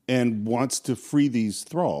slavery and wants to free these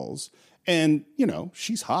thralls. And,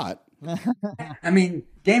 she's hot. I mean,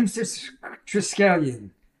 Gamesters of Triskelion,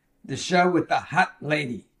 the show with the hot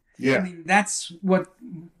lady. Yeah. I mean, that's what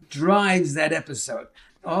drives that episode.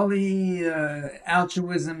 All the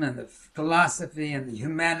altruism and the philosophy and the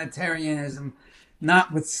humanitarianism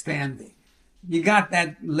notwithstanding. You got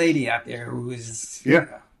that lady out there who is...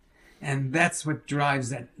 and that's what drives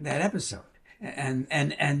that episode.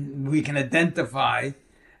 And we can identify...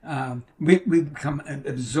 we become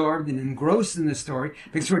absorbed and engrossed in the story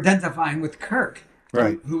because we're identifying with Kirk,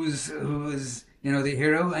 right? Who's the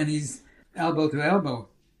hero, and he's elbow to elbow.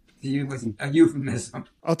 To use a euphemism.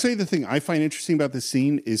 I'll tell you the thing I find interesting about this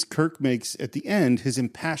scene is Kirk makes at the end his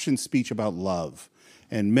impassioned speech about love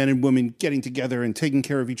and men and women getting together and taking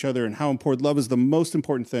care of each other and how important love is, the most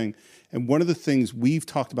important thing. And one of the things we've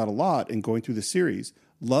talked about a lot in going through the series,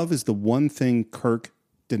 love is the one thing Kirk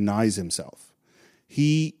denies himself.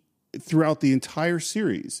 He, throughout the entire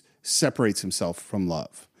series, separates himself from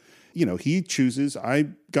love. He chooses, I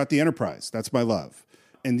got the Enterprise, that's my love.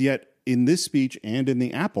 And yet, in this speech and in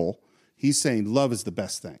the Apple, he's saying love is the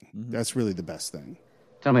best thing. Mm-hmm. That's really the best thing.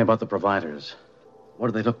 Tell me about the providers. What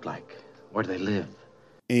do they look like? Where do they live?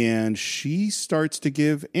 And she starts to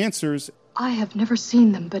give answers. I have never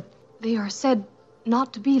seen them, but they are said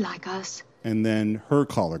not to be like us. And then her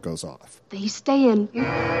collar goes off. They stay in.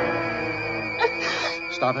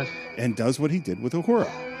 Stop it. And does what he did with Uhura.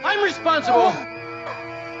 I'm responsible.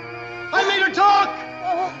 I made her talk.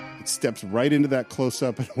 It steps right into that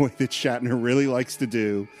close-up in a way that Shatner really likes to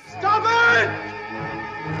do. Stop it!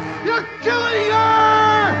 You're killing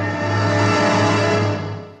her!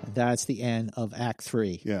 That's the end of Act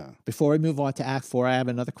 3. Yeah. Before we move on to Act 4, I have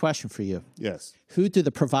another question for you. Yes. Who do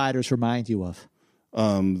the providers remind you of?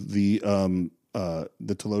 The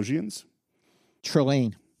Telosians.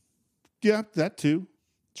 Trelane. Yeah, that too.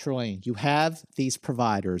 Trelane. You have these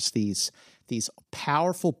providers, these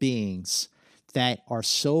powerful beings that are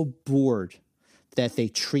so bored that they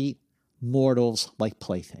treat mortals like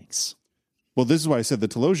playthings. Well, this is why I said the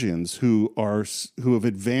Telosians, who have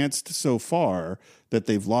advanced so far that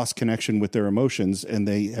they've lost connection with their emotions, and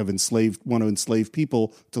they have want to enslave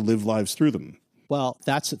people to live lives through them. Well,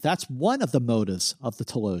 that's one of the motives of the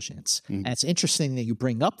Telosians. And it's interesting that you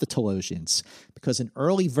bring up the Telosians, because in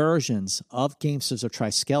early versions of Gamesters of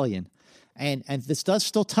Triskelion, and this does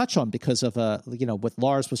still touch on because of what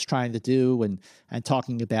Lars was trying to do and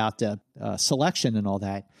talking about selection and all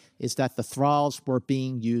that, is that the thralls were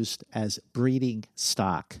being used as breeding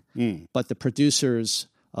stock. But the producers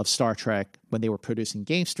of Star Trek, when they were producing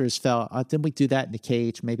Gamesters, felt, didn't we do that in the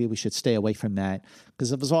cage? Maybe we should stay away from that,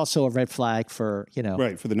 because it was also a red flag for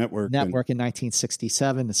for the network in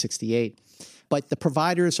 1967 and 68. But the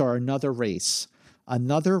providers are another race,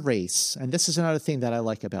 and this is another thing that I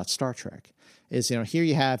like about Star Trek, is here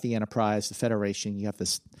you have the Enterprise, the Federation, you have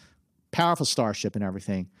this powerful starship and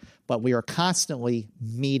everything, but we are constantly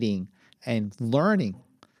meeting and learning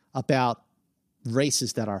about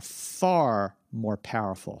races that are far more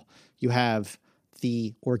powerful. You have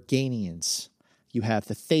the Organians, you have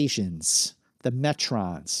the Thasians, the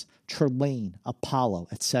Metrons, Trelane, Apollo,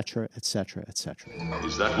 etc., etc., etc.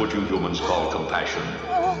 Is that what you humans call compassion?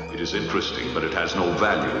 It is interesting, but it has no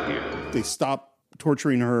value here. They stop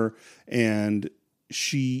torturing her, and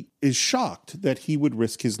she is shocked that he would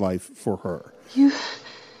risk his life for her. You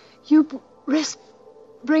risk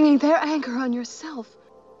bringing their anger on yourself.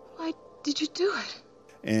 Why did you do it?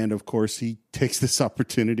 And, of course, he takes this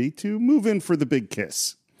opportunity to move in for the big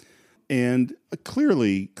kiss. And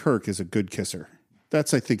clearly, Kirk is a good kisser.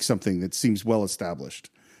 That's, I think, something that seems well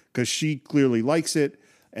established, because she clearly likes it.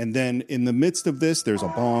 And then in the midst of this, there's a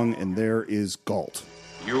bong, and there is Galt.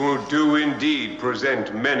 You do indeed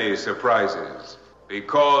present many surprises.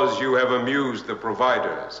 Because you have amused the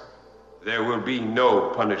providers, there will be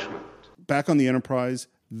no punishment. Back on the Enterprise,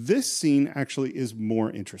 this scene actually is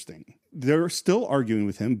more interesting. They're still arguing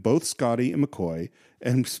with him, both Scotty and McCoy,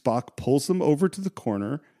 and Spock pulls them over to the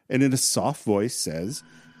corner and in a soft voice says,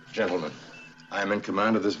 "Gentlemen, I am in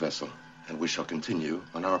command of this vessel, and we shall continue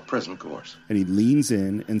on our present course." And he leans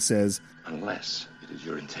in and says, "Unless it is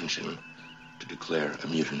your intention to declare a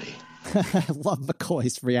mutiny." I love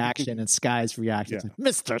McCoy's reaction and Sky's reaction. Yeah.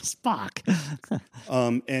 Mr. Spock.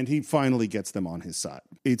 And he finally gets them on his side.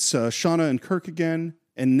 It's Shauna and Kirk again,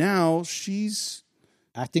 and now she's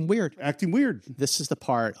acting weird. This is the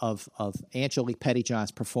part of Angelique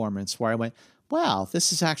Pettyjohn's performance where I went, wow,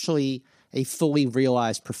 this is actually a fully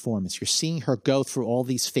realized performance. You're seeing her go through all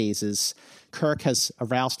these phases. Kirk has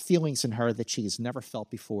aroused feelings in her that she's never felt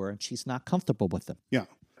before, and she's not comfortable with them. Yeah.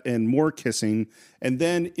 And more kissing. And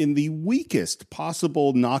then in the weakest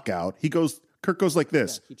possible knockout, Kirk goes like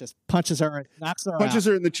this. Yeah, he just punches her and knocks her out. Punches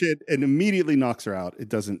her in the chin and immediately knocks her out. It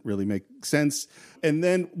doesn't really make sense. And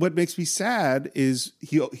then what makes me sad is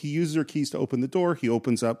he uses her keys to open the door. He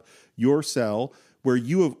opens up your cell where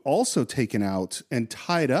you have also taken out and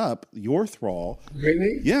tied up your thrall.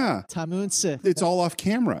 Really? Yeah. Tamunse. It's all off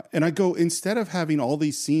camera. And I go, instead of having all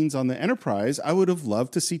these scenes on the Enterprise, I would have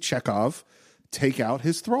loved to see Chekhov take out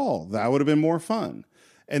his thrall. That would have been more fun.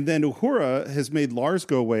 And then Uhura has made Lars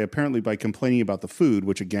go away, apparently by complaining about the food,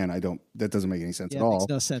 which again, that doesn't make any sense at all. Makes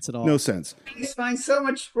no sense at all. No sense. You find so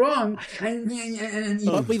much wrong.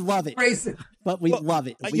 But we love it. But we love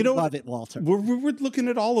it. We love it, Walter. We're looking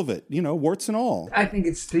at all of it, warts and all. I think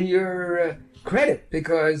it's to your credit,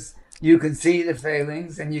 because you can see the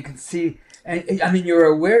failings and you can see, you're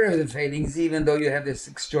aware of the failings, even though you have this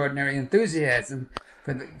extraordinary enthusiasm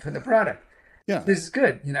for the product. Yeah. This is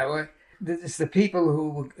good. It's the people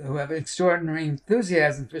who have extraordinary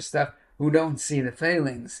enthusiasm for stuff who don't see the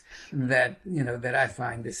failings that I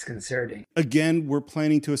find disconcerting. Again, we're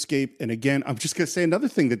planning to escape. And again, I'm just going to say another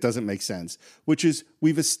thing that doesn't make sense, which is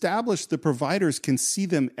we've established the providers can see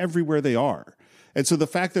them everywhere they are. And so the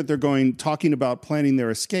fact that they're talking about planning their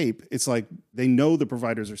escape, it's like they know the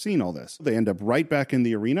providers are seeing all this. They end up right back in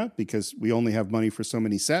the arena because we only have money for so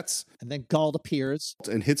many sets. And then Galt appears.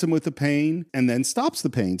 And hits him with the pain and then stops the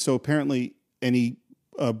pain. So apparently any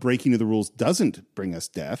breaking of the rules doesn't bring us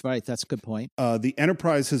death. Right, that's a good point. The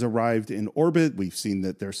Enterprise has arrived in orbit. We've seen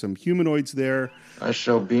that there's some humanoids there. I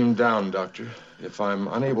shall beam down, Doctor. If I'm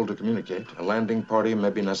unable to communicate, a landing party may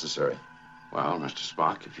be necessary. Well, Mr.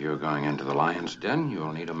 Spock, if you're going into the lion's den,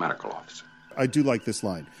 you'll need a medical officer. I do like this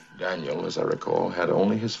line. Daniel, as I recall, had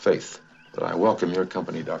only his faith. But I welcome your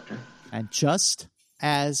company, Doctor. And just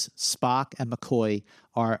as Spock and McCoy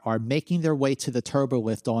are making their way to the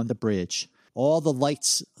turbolift on the bridge, all the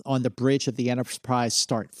lights on the bridge of the Enterprise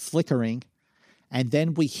start flickering, and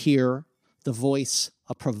then we hear the voice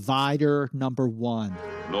of provider number 1.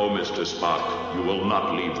 No, Mr. Spock, you will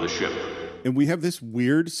not leave the ship. And we have this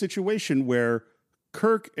weird situation where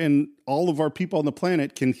Kirk and all of our people on the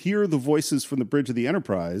planet can hear the voices from the bridge of the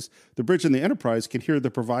Enterprise. The bridge of the Enterprise can hear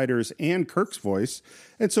the providers and Kirk's voice.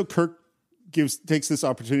 And so Kirk takes this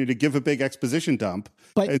opportunity to give a big exposition dump.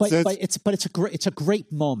 But it's a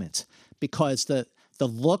great moment because the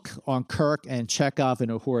look on Kirk and Chekhov and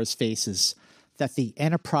Uhura's faces that the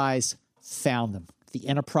Enterprise found them. The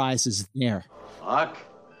Enterprise is there. Spock.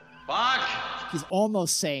 He's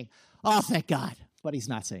almost saying, "Oh, thank God," but he's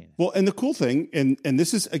not saying it. Well, and the cool thing, and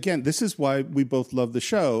this is why we both love the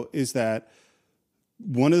show, is that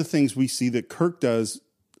one of the things we see that Kirk does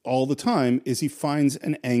all the time is he finds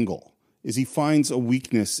an angle, is he finds a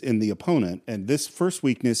weakness in the opponent, and this first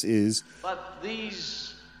weakness is... But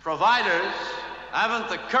these providers haven't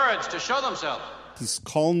the courage to show themselves. He's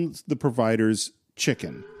calling the providers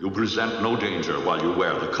chicken. You present no danger while you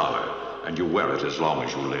wear the collar, and you wear it as long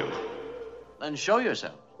as you live. Then show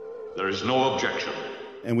yourself. There is no objection.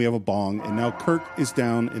 And we have a bong, and now Kirk is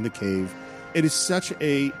down in the cave. It is such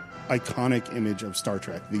a iconic image of Star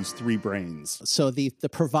Trek, these three brains. So the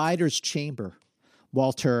provider's chamber,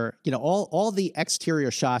 Walter, all the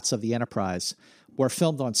exterior shots of the Enterprise were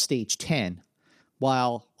filmed on stage 10,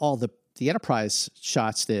 while all the Enterprise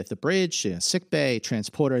shots, the bridge, sick bay,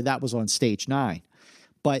 transporter, that was on stage 9.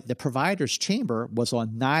 But the provider's chamber was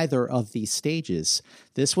on neither of these stages.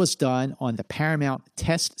 This was done on the Paramount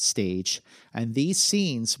test stage, and these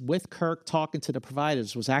scenes with Kirk talking to the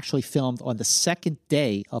providers was actually filmed on the second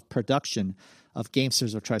day of production of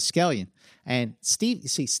Gamesters of Triskelion. And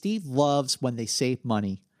Steve loves when they save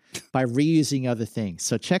money by reusing other things.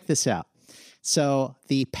 So check this out. So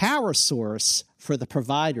the power source for the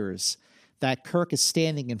providers that Kirk is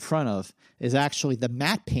standing in front of is actually the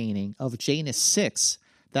matte painting of Janus 6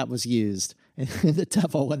 that was used in The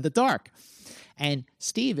Devil in the Dark. And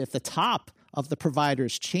Steve, if the top of the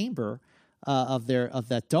provider's chamber of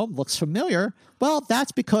that dome looks familiar, well,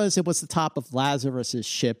 that's because it was the top of Lazarus's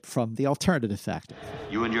ship from the alternative factor.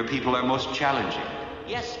 You and your people are most challenging.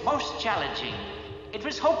 Yes, most challenging. It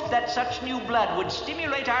was hoped that such new blood would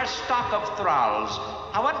stimulate our stock of thralls.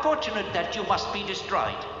 How unfortunate that you must be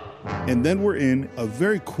destroyed. And then we're in a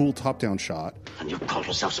very cool top-down shot. And you call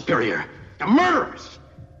yourself superior. You're murderers!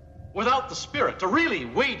 Without the spirit to really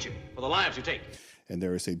wage it for the lives you take. And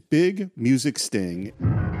there is a big music sting.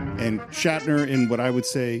 And Shatner, in what I would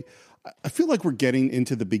say, I feel like we're getting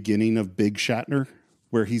into the beginning of Big Shatner,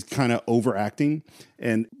 where he's kind of overacting.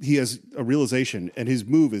 And he has a realization, and his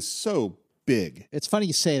move is so big. It's funny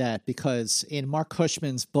you say that because in Mark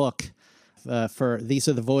Cushman's book for These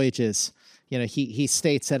Are the Voyages, he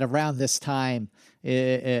states that around this time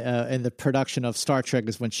in the production of Star Trek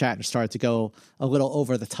is when Shatner started to go a little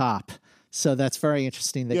over the top. So that's very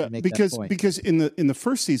interesting that you make that point. Because in the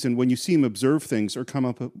first season, when you see him observe things or come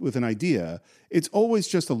up with an idea, it's always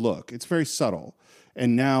just a look. It's very subtle.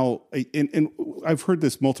 And now, and I've heard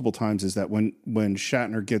this multiple times, is that when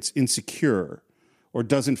Shatner gets insecure or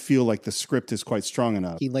doesn't feel like the script is quite strong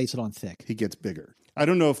enough, he lays it on thick. He gets bigger. I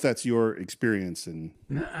don't know if that's your experience.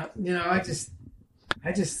 I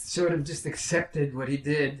just sort of just accepted what he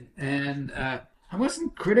did, and I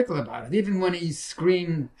wasn't critical about it. Even when he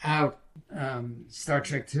screamed out Star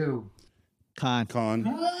Trek II. Con.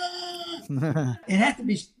 It had to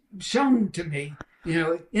be shown to me,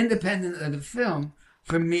 independent of the film,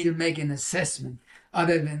 for me to make an assessment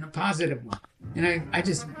other than a positive one. And I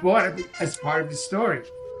just bought it as part of the story.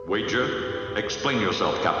 Wager, explain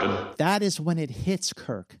yourself, Captain. That is when it hits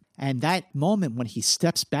Kirk. And that moment when he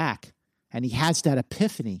steps back and he has that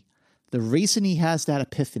epiphany. The reason he has that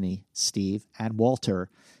epiphany, Steve and Walter,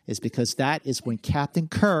 is because that is when Captain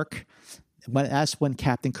Kirk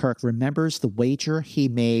remembers the wager he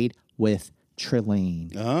made with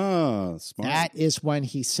Trelane. Ah, smart. That is when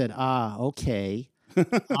he said, okay,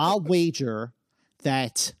 I'll wager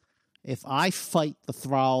that if I fight the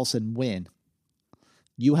thralls and win,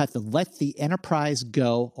 you have to let the Enterprise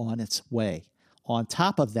go on its way. On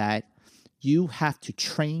top of that, you have to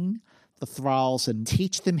train the thralls and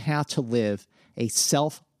teach them how to live a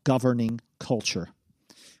self-governing culture.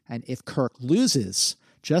 And if Kirk loses,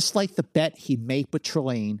 just like the bet he made with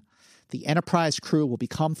Trelane, the Enterprise crew will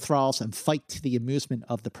become thralls and fight to the amusement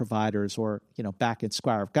of the providers. Or, back in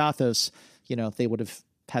Squire of Gothos, they would have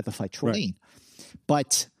had to fight Trelane. Right.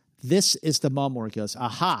 But this is the moment where he goes,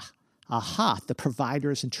 aha, the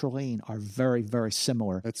providers and Trelane are very, very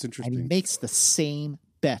similar. That's interesting. And he makes the same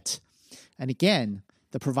bet. And again,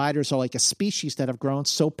 the providers are like a species that have grown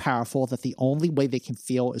so powerful that the only way they can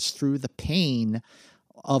feel is through the pain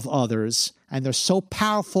of others. And they're so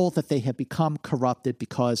powerful that they have become corrupted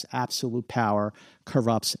because absolute power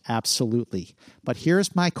corrupts absolutely. But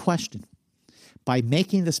here's my question. By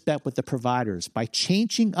making this bet with the providers, by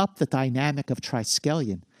changing up the dynamic of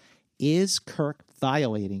Triskelion, is Kirk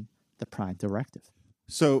violating the Prime Directive?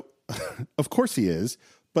 So, of course he is,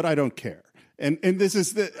 but I don't care. And this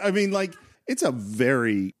is it's a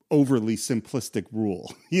very overly simplistic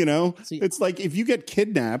rule, See, it's like if you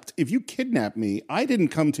kidnap me, I didn't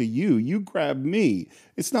come to you, you grabbed me.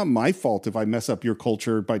 It's not my fault if I mess up your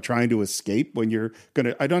culture by trying to escape when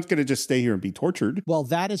I'm not going to just stay here and be tortured. Well,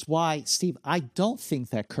 that is why, Steve, I don't think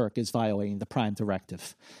that Kirk is violating the Prime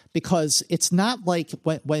Directive, because it's not like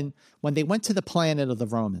when they went to the planet of the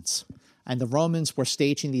Romans and the Romans were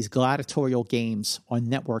staging these gladiatorial games on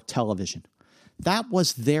network television. That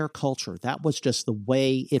was their culture. That was just the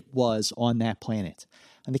way it was on that planet.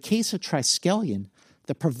 In the case of Triskelion,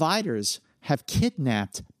 the providers have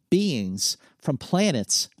kidnapped beings from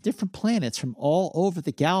planets, different planets from all over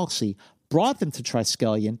the galaxy, brought them to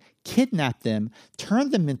Triskelion, kidnapped them,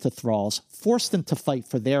 turned them into thralls, forced them to fight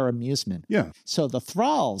for their amusement. Yeah. So the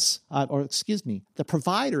thralls, the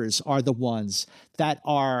providers are the ones that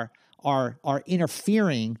are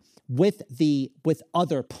interfering with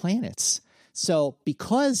other planets. So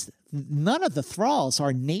because none of the thralls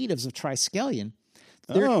are natives of Triskelion,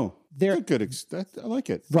 they're good. I like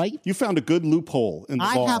it. Right? You found a good loophole in the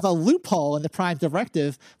law. I have a loophole in the Prime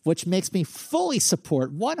Directive, which makes me fully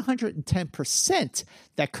support 110%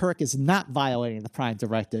 that Kirk is not violating the Prime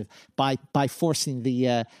Directive by forcing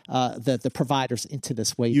the providers into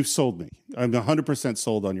this way. You've sold me. I'm 100%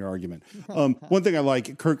 sold on your argument. One thing I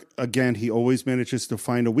like, Kirk, again, he always manages to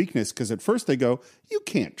find a weakness, because at first they go, you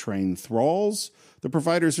can't train thralls. The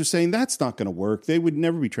providers are saying that's not going to work. They would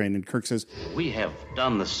never be trained. And Kirk says, we have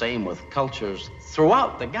done the same with cultures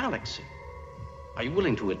throughout the galaxy. Are you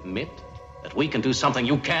willing to admit that we can do something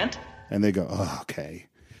you can't? And they go, oh, okay.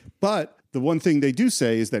 But the one thing they do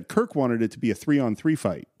say is that Kirk wanted it to be a 3-on-3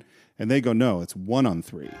 fight. And they go, no, it's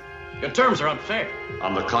 1-on-3. Your terms are unfair.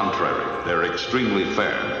 On the contrary, they're extremely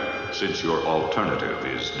fair, since your alternative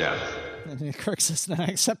is death. And Kirk says, no, I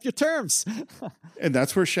accept your terms. And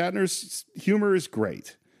that's where Shatner's humor is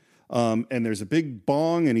great. And there's a big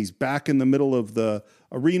bong, and he's back in the middle of the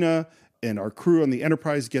arena, and our crew on the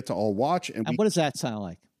Enterprise get to all watch. And what does that sound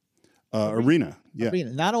like? Arena. Yeah.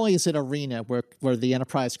 Arena. Not only is it arena where the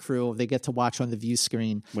Enterprise crew, they get to watch on the view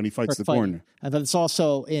screen when he fights the Gorn, and then it's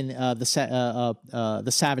also in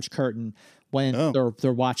the Savage Curtain when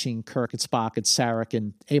they're watching Kirk and Spock and Sarek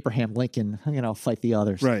and Abraham Lincoln, fight the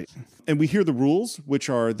others. Right. And we hear the rules, which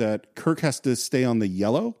are that Kirk has to stay on the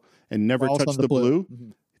yellow and never touch the blue. Mm-hmm.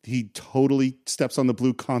 He totally steps on the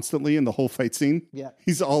blue constantly in the whole fight scene. Yeah.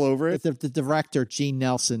 He's all over it. The director, Gene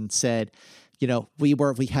Nelson, said, we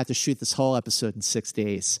had to shoot this whole episode in 6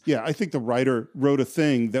 days. Yeah, I think the writer wrote a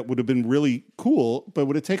thing that would have been really cool, but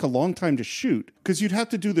would it take a long time to shoot? Because you'd have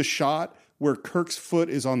to do the shot where Kirk's foot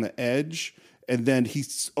is on the edge, and then he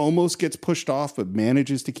almost gets pushed off, but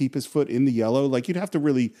manages to keep his foot in the yellow. Like, you'd have to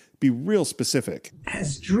really be real specific.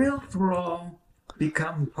 Has drill thrall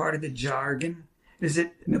become part of the jargon? Is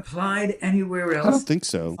it applied anywhere else? I don't think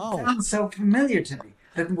so. It sounds so familiar to me,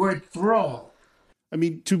 that word thrall. I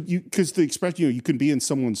mean, because the expression, you can be in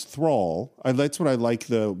someone's thrall. That's what I like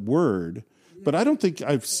the word, but I don't think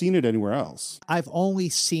I've seen it anywhere else. I've only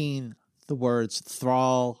seen the words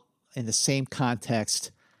thrall in the same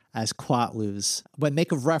context as Quatloos when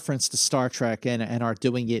make a reference to Star Trek and are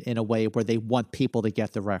doing it in a way where they want people to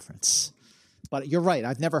get the reference. But you're right.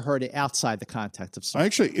 I've never heard it outside the context of Star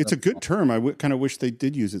Trek. It's a good term. I kind of wish they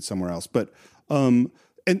did use it somewhere else. But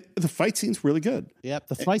and the fight scene's really good. Yep,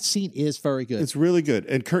 the fight scene is very good. It's really good.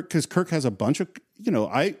 And Kirk has a bunch of,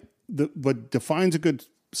 what defines a good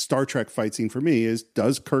Star Trek fight scene for me is,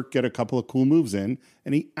 does Kirk get a couple of cool moves in?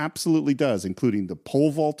 And he absolutely does, including the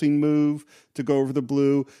pole vaulting move to go over the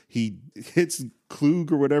blue. He hits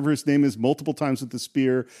Klug or whatever his name is multiple times with the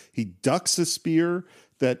spear. He ducks a spear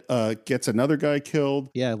that gets another guy killed.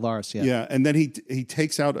 Yeah, Lars, yeah. Yeah, and then he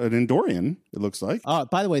takes out an Andorian, it looks like.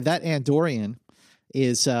 By the way, that Andorian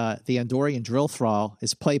is the Andorian drill thrall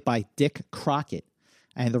is played by Dick Crockett.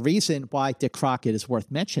 And the reason why Dick Crockett is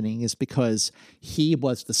worth mentioning is because he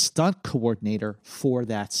was the stunt coordinator for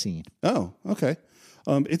that scene. Oh, okay.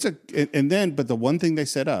 But the one thing they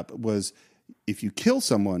set up was if you kill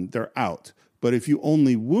someone, they're out. But if you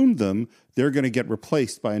only wound them, they're going to get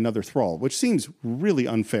replaced by another thrall, which seems really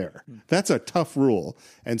unfair. That's a tough rule.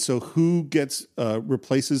 And so who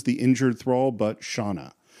replaces the injured thrall but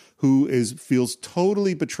Shauna, who feels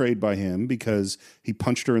totally betrayed by him because he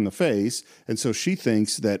punched her in the face. And so she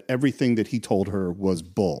thinks that everything that he told her was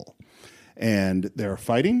bull. And they're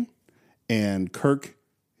fighting, and Kirk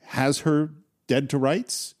has her dead to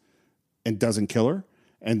rights and doesn't kill her.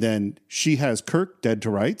 And then she has Kirk dead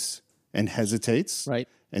to rights and hesitates, right,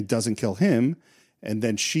 and doesn't kill him. And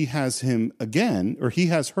then she has him again, or he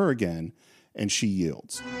has her again, and she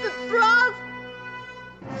yields. Roth,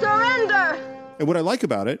 surrender! And what I like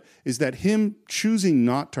about it is that him choosing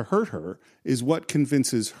not to hurt her is what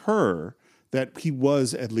convinces her that he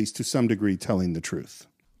was, at least to some degree, telling the truth.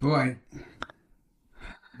 Boy,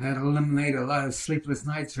 that eliminated a lot of sleepless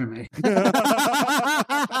nights for me.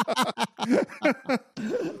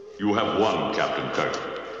 You have won, Captain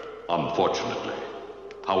Kirk. Unfortunately.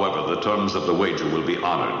 However, the terms of the wager will be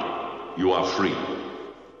honored. You are free.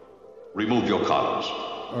 Remove your collars.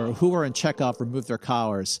 Or Uhura and Chekhov remove their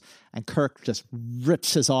collars, and Kirk just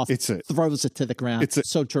rips his off, throws it to the ground. It's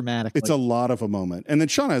so dramatic. It's a lot of a moment. And then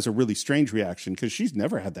Shauna has a really strange reaction because she's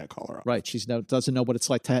never had that collar on. Right. She doesn't know what it's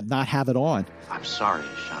like to not have it on. I'm sorry,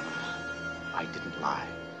 Shauna. I didn't lie.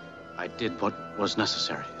 I did what was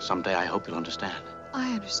necessary. Someday I hope you'll understand.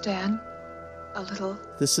 I understand. A little.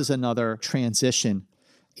 This is another transition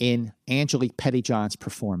in Angelique Pettyjohn's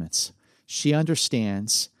performance. She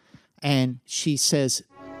understands, and she says,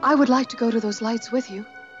 I would like to go to those lights with you.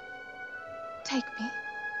 Take me.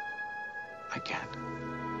 I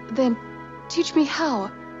can't. Then teach me how,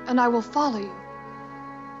 and I will follow you.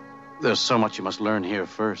 There's so much you must learn here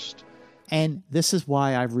first. And this is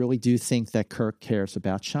why I really do think that Kirk cares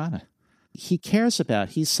about Shauna. He cares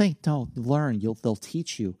about. He's saying, "No, learn. They'll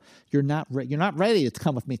teach you. You're not ready to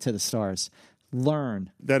come with me to the stars.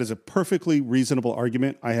 Learn." That is a perfectly reasonable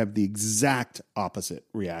argument. I have the exact opposite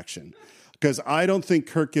reaction. Because I don't think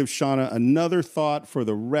Kirk gives Shauna another thought for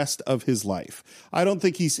the rest of his life. I don't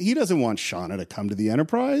think he doesn't want Shauna to come to the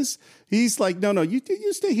Enterprise. He's like, no, you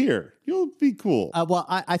stay here. You'll be cool. Well,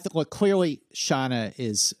 I think clearly Shauna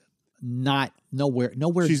is not nowhere.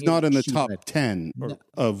 She's not in the top 10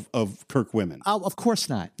 of Kirk women. Oh, of course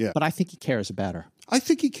not. Yeah. But I think he cares about her. I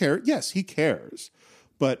think he cares. Yes, he cares.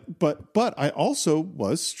 But I also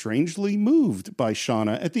was strangely moved by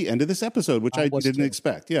Shauna at the end of this episode, which I didn't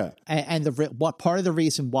expect. Yeah. And what part of the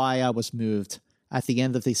reason why I was moved at the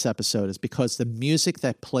end of this episode is because the music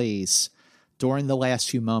that plays during the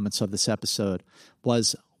last few moments of this episode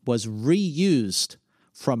was reused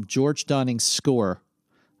from George Dunning's score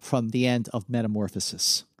from the end of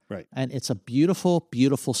Metamorphosis. Right. And it's a beautiful,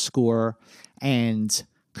 beautiful score. And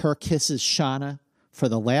Kirk kisses Shauna for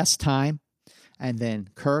the last time. And then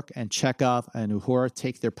Kirk and Chekhov and Uhura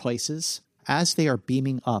take their places. As they are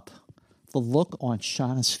beaming up, the look on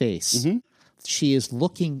Shauna's face, she is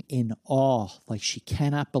looking in awe, like she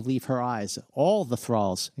cannot believe her eyes. All the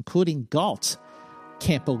thralls, including Galt,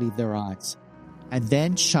 can't believe their eyes. And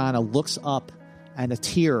then Shauna looks up, and a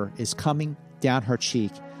tear is coming down her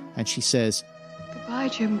cheek, and she says, Goodbye,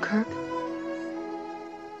 Jim Kirk.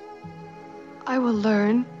 I will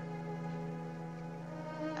learn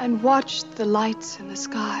and watch the lights in the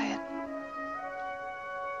sky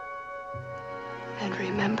and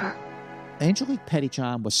remember. Angelique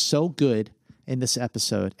Pettyjohn was so good in this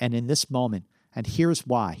episode and in this moment, and here's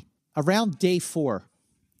why. Around day 4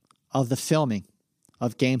 of the filming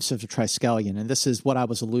of Gamesters of Triskelion, and this is what I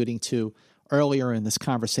was alluding to earlier in this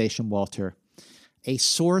conversation, Walter, a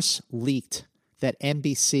source leaked that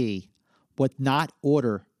NBC would not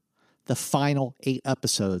order the final 8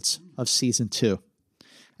 episodes of Season 2,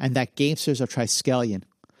 and that Gamesters of Triskelion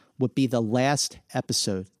would be the last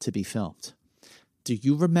episode to be filmed. Do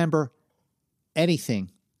you remember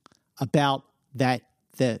anything about that,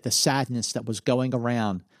 the sadness that was going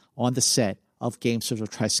around on the set of Gamesters of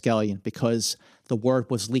Triskelion, because the word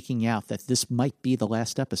was leaking out that this might be the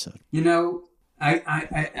last episode? You know,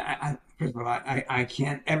 first of all, I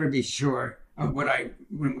can't ever be sure what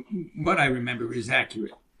I remember is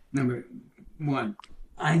accurate. Number one,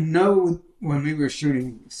 I know when we were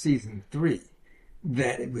shooting season 3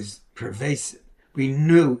 that it was pervasive. We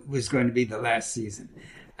knew it was going to be the last season.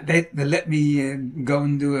 They let me go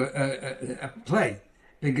and do a play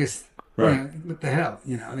because what the hell,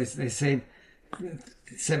 they saved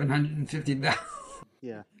 $750.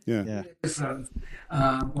 Yeah.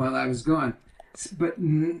 While I was gone, but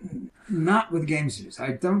not with Gamesters.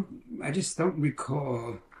 I just don't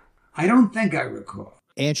recall. I don't think I recall.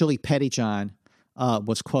 Angelique Pettyjohn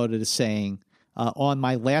was quoted as saying, on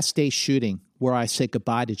my last day shooting, where I said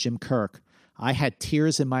goodbye to Jim Kirk, I had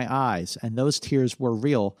tears in my eyes, and those tears were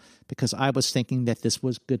real because I was thinking that this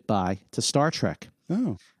was goodbye to Star Trek.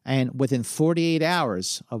 Oh. And within 48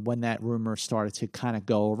 hours of when that rumor started to kind of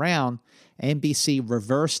go around, NBC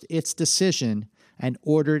reversed its decision and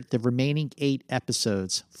ordered the remaining 8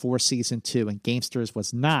 episodes for season 2, and Gamesters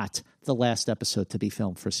was not the last episode to be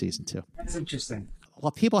filmed for season 2. That's interesting.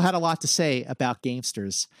 Well, people had a lot to say about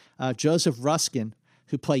Gamesters. Joseph Ruskin,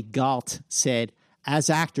 who played Galt, said,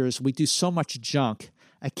 as actors, we do so much junk.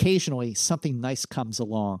 Occasionally, something nice comes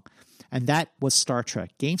along. And that was Star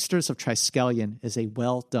Trek. Gamesters of Triskelion is a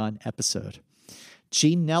well-done episode.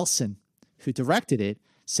 Gene Nelson, who directed it,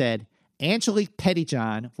 said, Angelique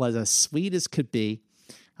Pettyjohn was as sweet as could be.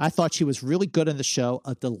 I thought she was really good in the show,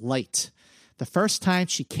 a delight. The first time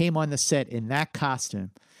she came on the set in that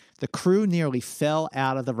costume, the crew nearly fell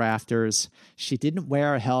out of the rafters. She didn't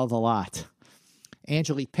wear a hell of a lot.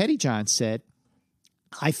 Angelique Pettyjohn said,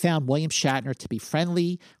 I found William Shatner to be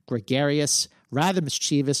friendly, gregarious, rather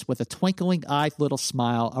mischievous, with a twinkling-eyed little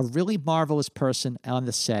smile, a really marvelous person on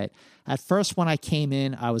the set. At first, when I came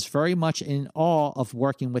in, I was very much in awe of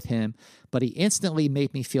working with him, but he instantly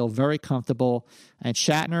made me feel very comfortable. And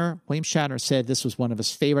William Shatner said this was one of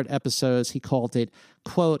his favorite episodes. He called it,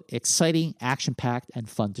 quote, exciting, action-packed, and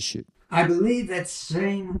fun to shoot. I believe that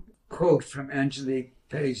same quote from Angelique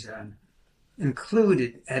Pettyjohn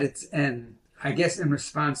included at its end, I guess in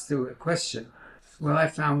response to a question, well, I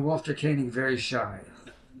found Walter Koenig very shy.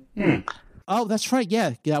 Oh, that's right.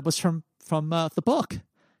 Yeah, that was from the book.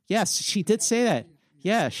 Yes, she did say that.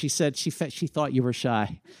 Yeah, she said she thought you were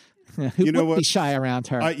shy. Who would be shy around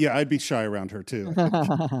her? I'd be shy around her too.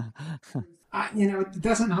 It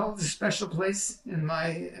doesn't hold a special place in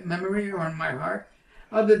my memory or in my heart,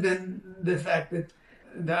 other than the fact that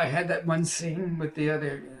I had that one scene with the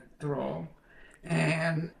other thrall,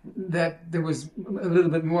 and that there was a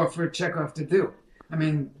little bit more for Chekhov to do. I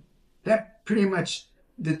mean, that pretty much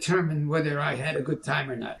determined whether I had a good time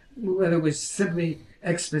or not. Whether it was simply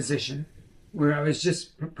exposition, where I was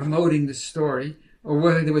just promoting the story, or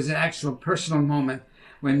whether there was an actual personal moment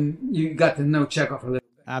when you got to know Chekhov a little bit.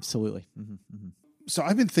 Absolutely. Mm-hmm, mm-hmm. So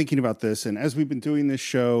I've been thinking about this, and as we've been doing this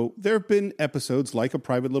show, there have been episodes like A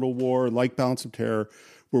Private Little War, like Balance of Terror,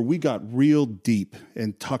 where we got real deep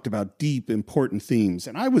and talked about deep, important themes.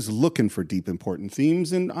 And I was looking for deep, important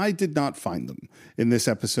themes, and I did not find them in this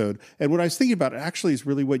episode. And what I was thinking about actually is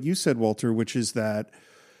really what you said, Walter, which is that,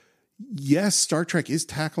 yes, Star Trek is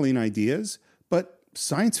tackling ideas, but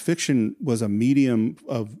science fiction was a medium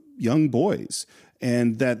of young boys.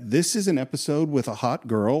 And that this is an episode with a hot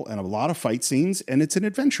girl and a lot of fight scenes, and it's an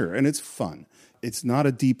adventure, and it's fun. It's not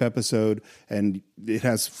a deep episode, and it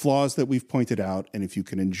has flaws that we've pointed out. And if you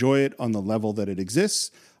can enjoy it on the level that it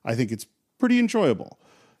exists, I think it's pretty enjoyable.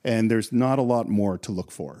 And there's not a lot more to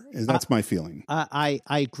look for. And that's my feeling. I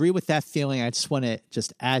agree with that feeling. I just want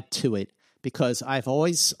to add to it because I've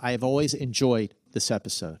always enjoyed this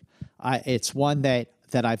episode. It's one that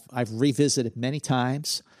I've revisited many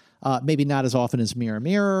times. Maybe not as often as Mirror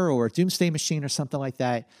Mirror or Doomsday Machine or something like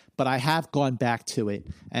that, but I have gone back to it,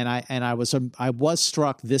 and I was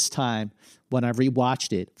struck this time when I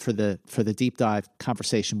rewatched it for the deep dive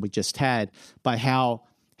conversation we just had by how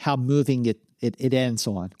moving it ends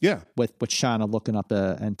on. Yeah, with Shauna looking up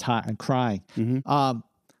and crying. Mm-hmm.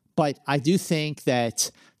 But I do think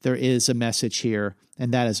that there is a message here,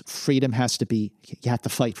 and that is freedom you have to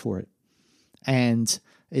fight for it, and.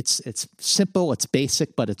 It's simple, it's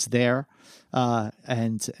basic, but it's there,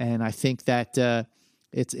 and I think that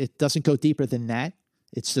it doesn't go deeper than that.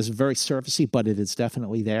 It's just very surfacey, but it is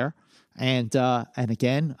definitely there. And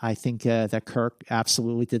again, I think that Kirk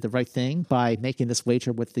absolutely did the right thing by making this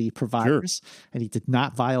wager with the providers, and he did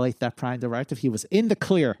not violate that Prime Directive. He was in the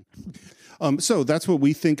clear. So that's what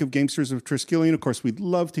we think of Gamesters of Triskelion. Of course, we'd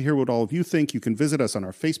love to hear what all of you think. You can visit us on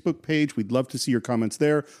our Facebook page. We'd love to see your comments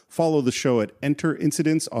there. Follow the show at Enter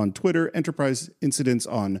Incidents on Twitter, Enterprise Incidents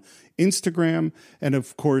on Instagram. And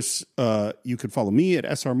of course, you can follow me at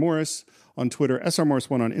SR Morris on Twitter,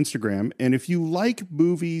 SRMorris1 on Instagram. And if you like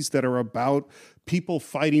movies that are about people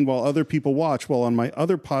fighting while other people watch, well, on my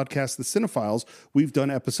other podcast, The Cinephiles, we've done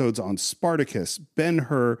episodes on Spartacus,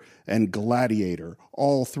 Ben-Hur, and Gladiator,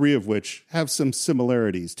 all three of which have some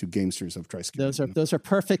similarities to Gamesters of Triskelion. Those are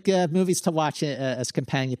perfect movies to watch as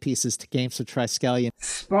companion pieces to Gamesters of Triskelion.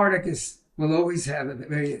 Spartacus will always have a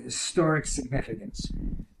very historic significance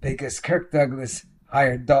because Kirk Douglas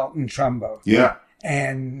hired Dalton Trumbo. Yeah.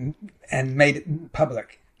 And made it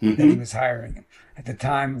public that he was hiring him at the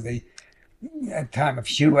time of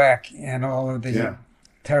HUAC and all of the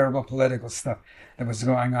terrible political stuff that was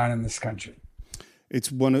going on in this country.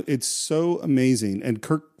 It's so amazing. And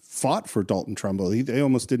Kirk fought for Dalton Trumbo. They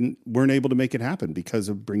almost weren't able to make it happen because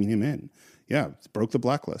of bringing him in. Yeah, it broke the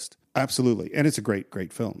blacklist. Absolutely. And it's a great,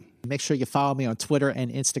 great film. Make sure you follow me on Twitter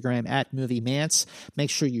and Instagram at MovieMance. Make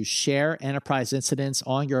sure you share Enterprise Incidents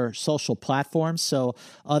on your social platforms so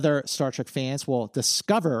other Star Trek fans will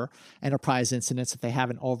discover Enterprise Incidents if they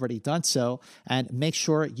haven't already done so. And make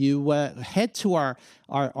sure you head to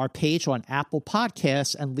our page on Apple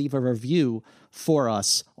Podcasts and leave a review for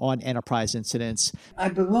us on Enterprise Incidents. I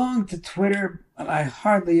belong to Twitter, but I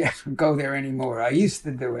hardly ever go there anymore. I used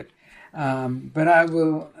to do it. But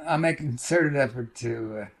I'll make a concerted effort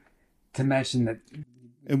to mention that.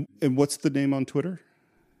 And what's the name on Twitter?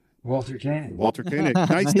 Walter Koenig. Walter Koenig.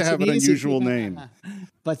 Nice to have an unusual name.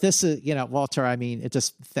 But this is, Walter, I mean, it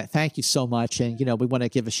just thank you so much. And, we want to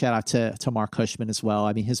give a shout out to Mark Cushman as well.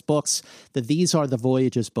 I mean, his books, These Are the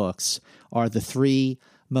Voyages books, are the three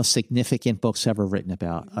most significant books ever written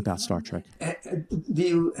about Star Trek. Do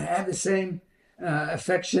you have the same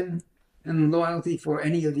affection and loyalty for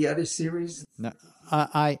any of the other series? No,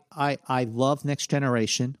 I love Next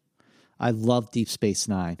Generation. I love Deep Space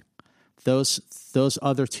Nine. Those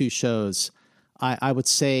other two shows, I would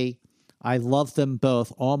say I love them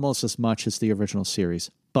both almost as much as the original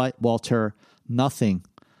series. But Walter, nothing.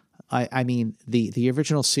 I mean, the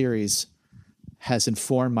original series has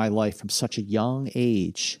informed my life from such a young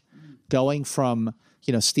age, going from,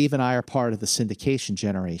 Steve and I are part of the syndication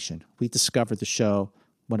generation. We discovered the show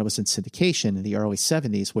when it was in syndication in the early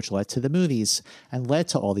 70s, which led to the movies and led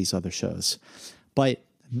to all these other shows. But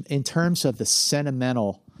in terms of the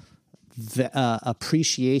sentimental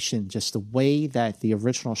appreciation, just the way that the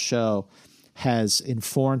original show has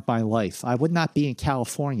informed my life, I would not be in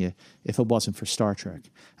California if it wasn't for Star Trek.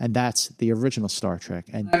 And that's the original Star Trek.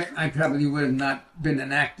 And I probably would have not been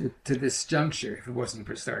an actor to this juncture if it wasn't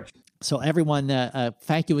for Star Trek. So everyone,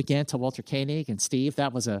 thank you again to Walter Koenig and Steve.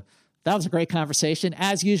 That was a great conversation,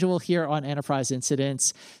 as usual, here on Enterprise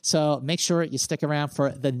Incidents. So make sure you stick around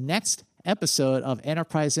for the next episode of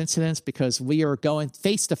Enterprise Incidents, because we are going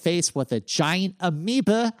face-to-face with a giant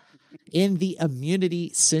amoeba in the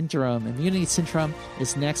Immunity Syndrome. Immunity Syndrome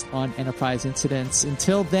is next on Enterprise Incidents.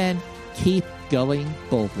 Until then, keep going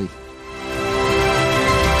boldly.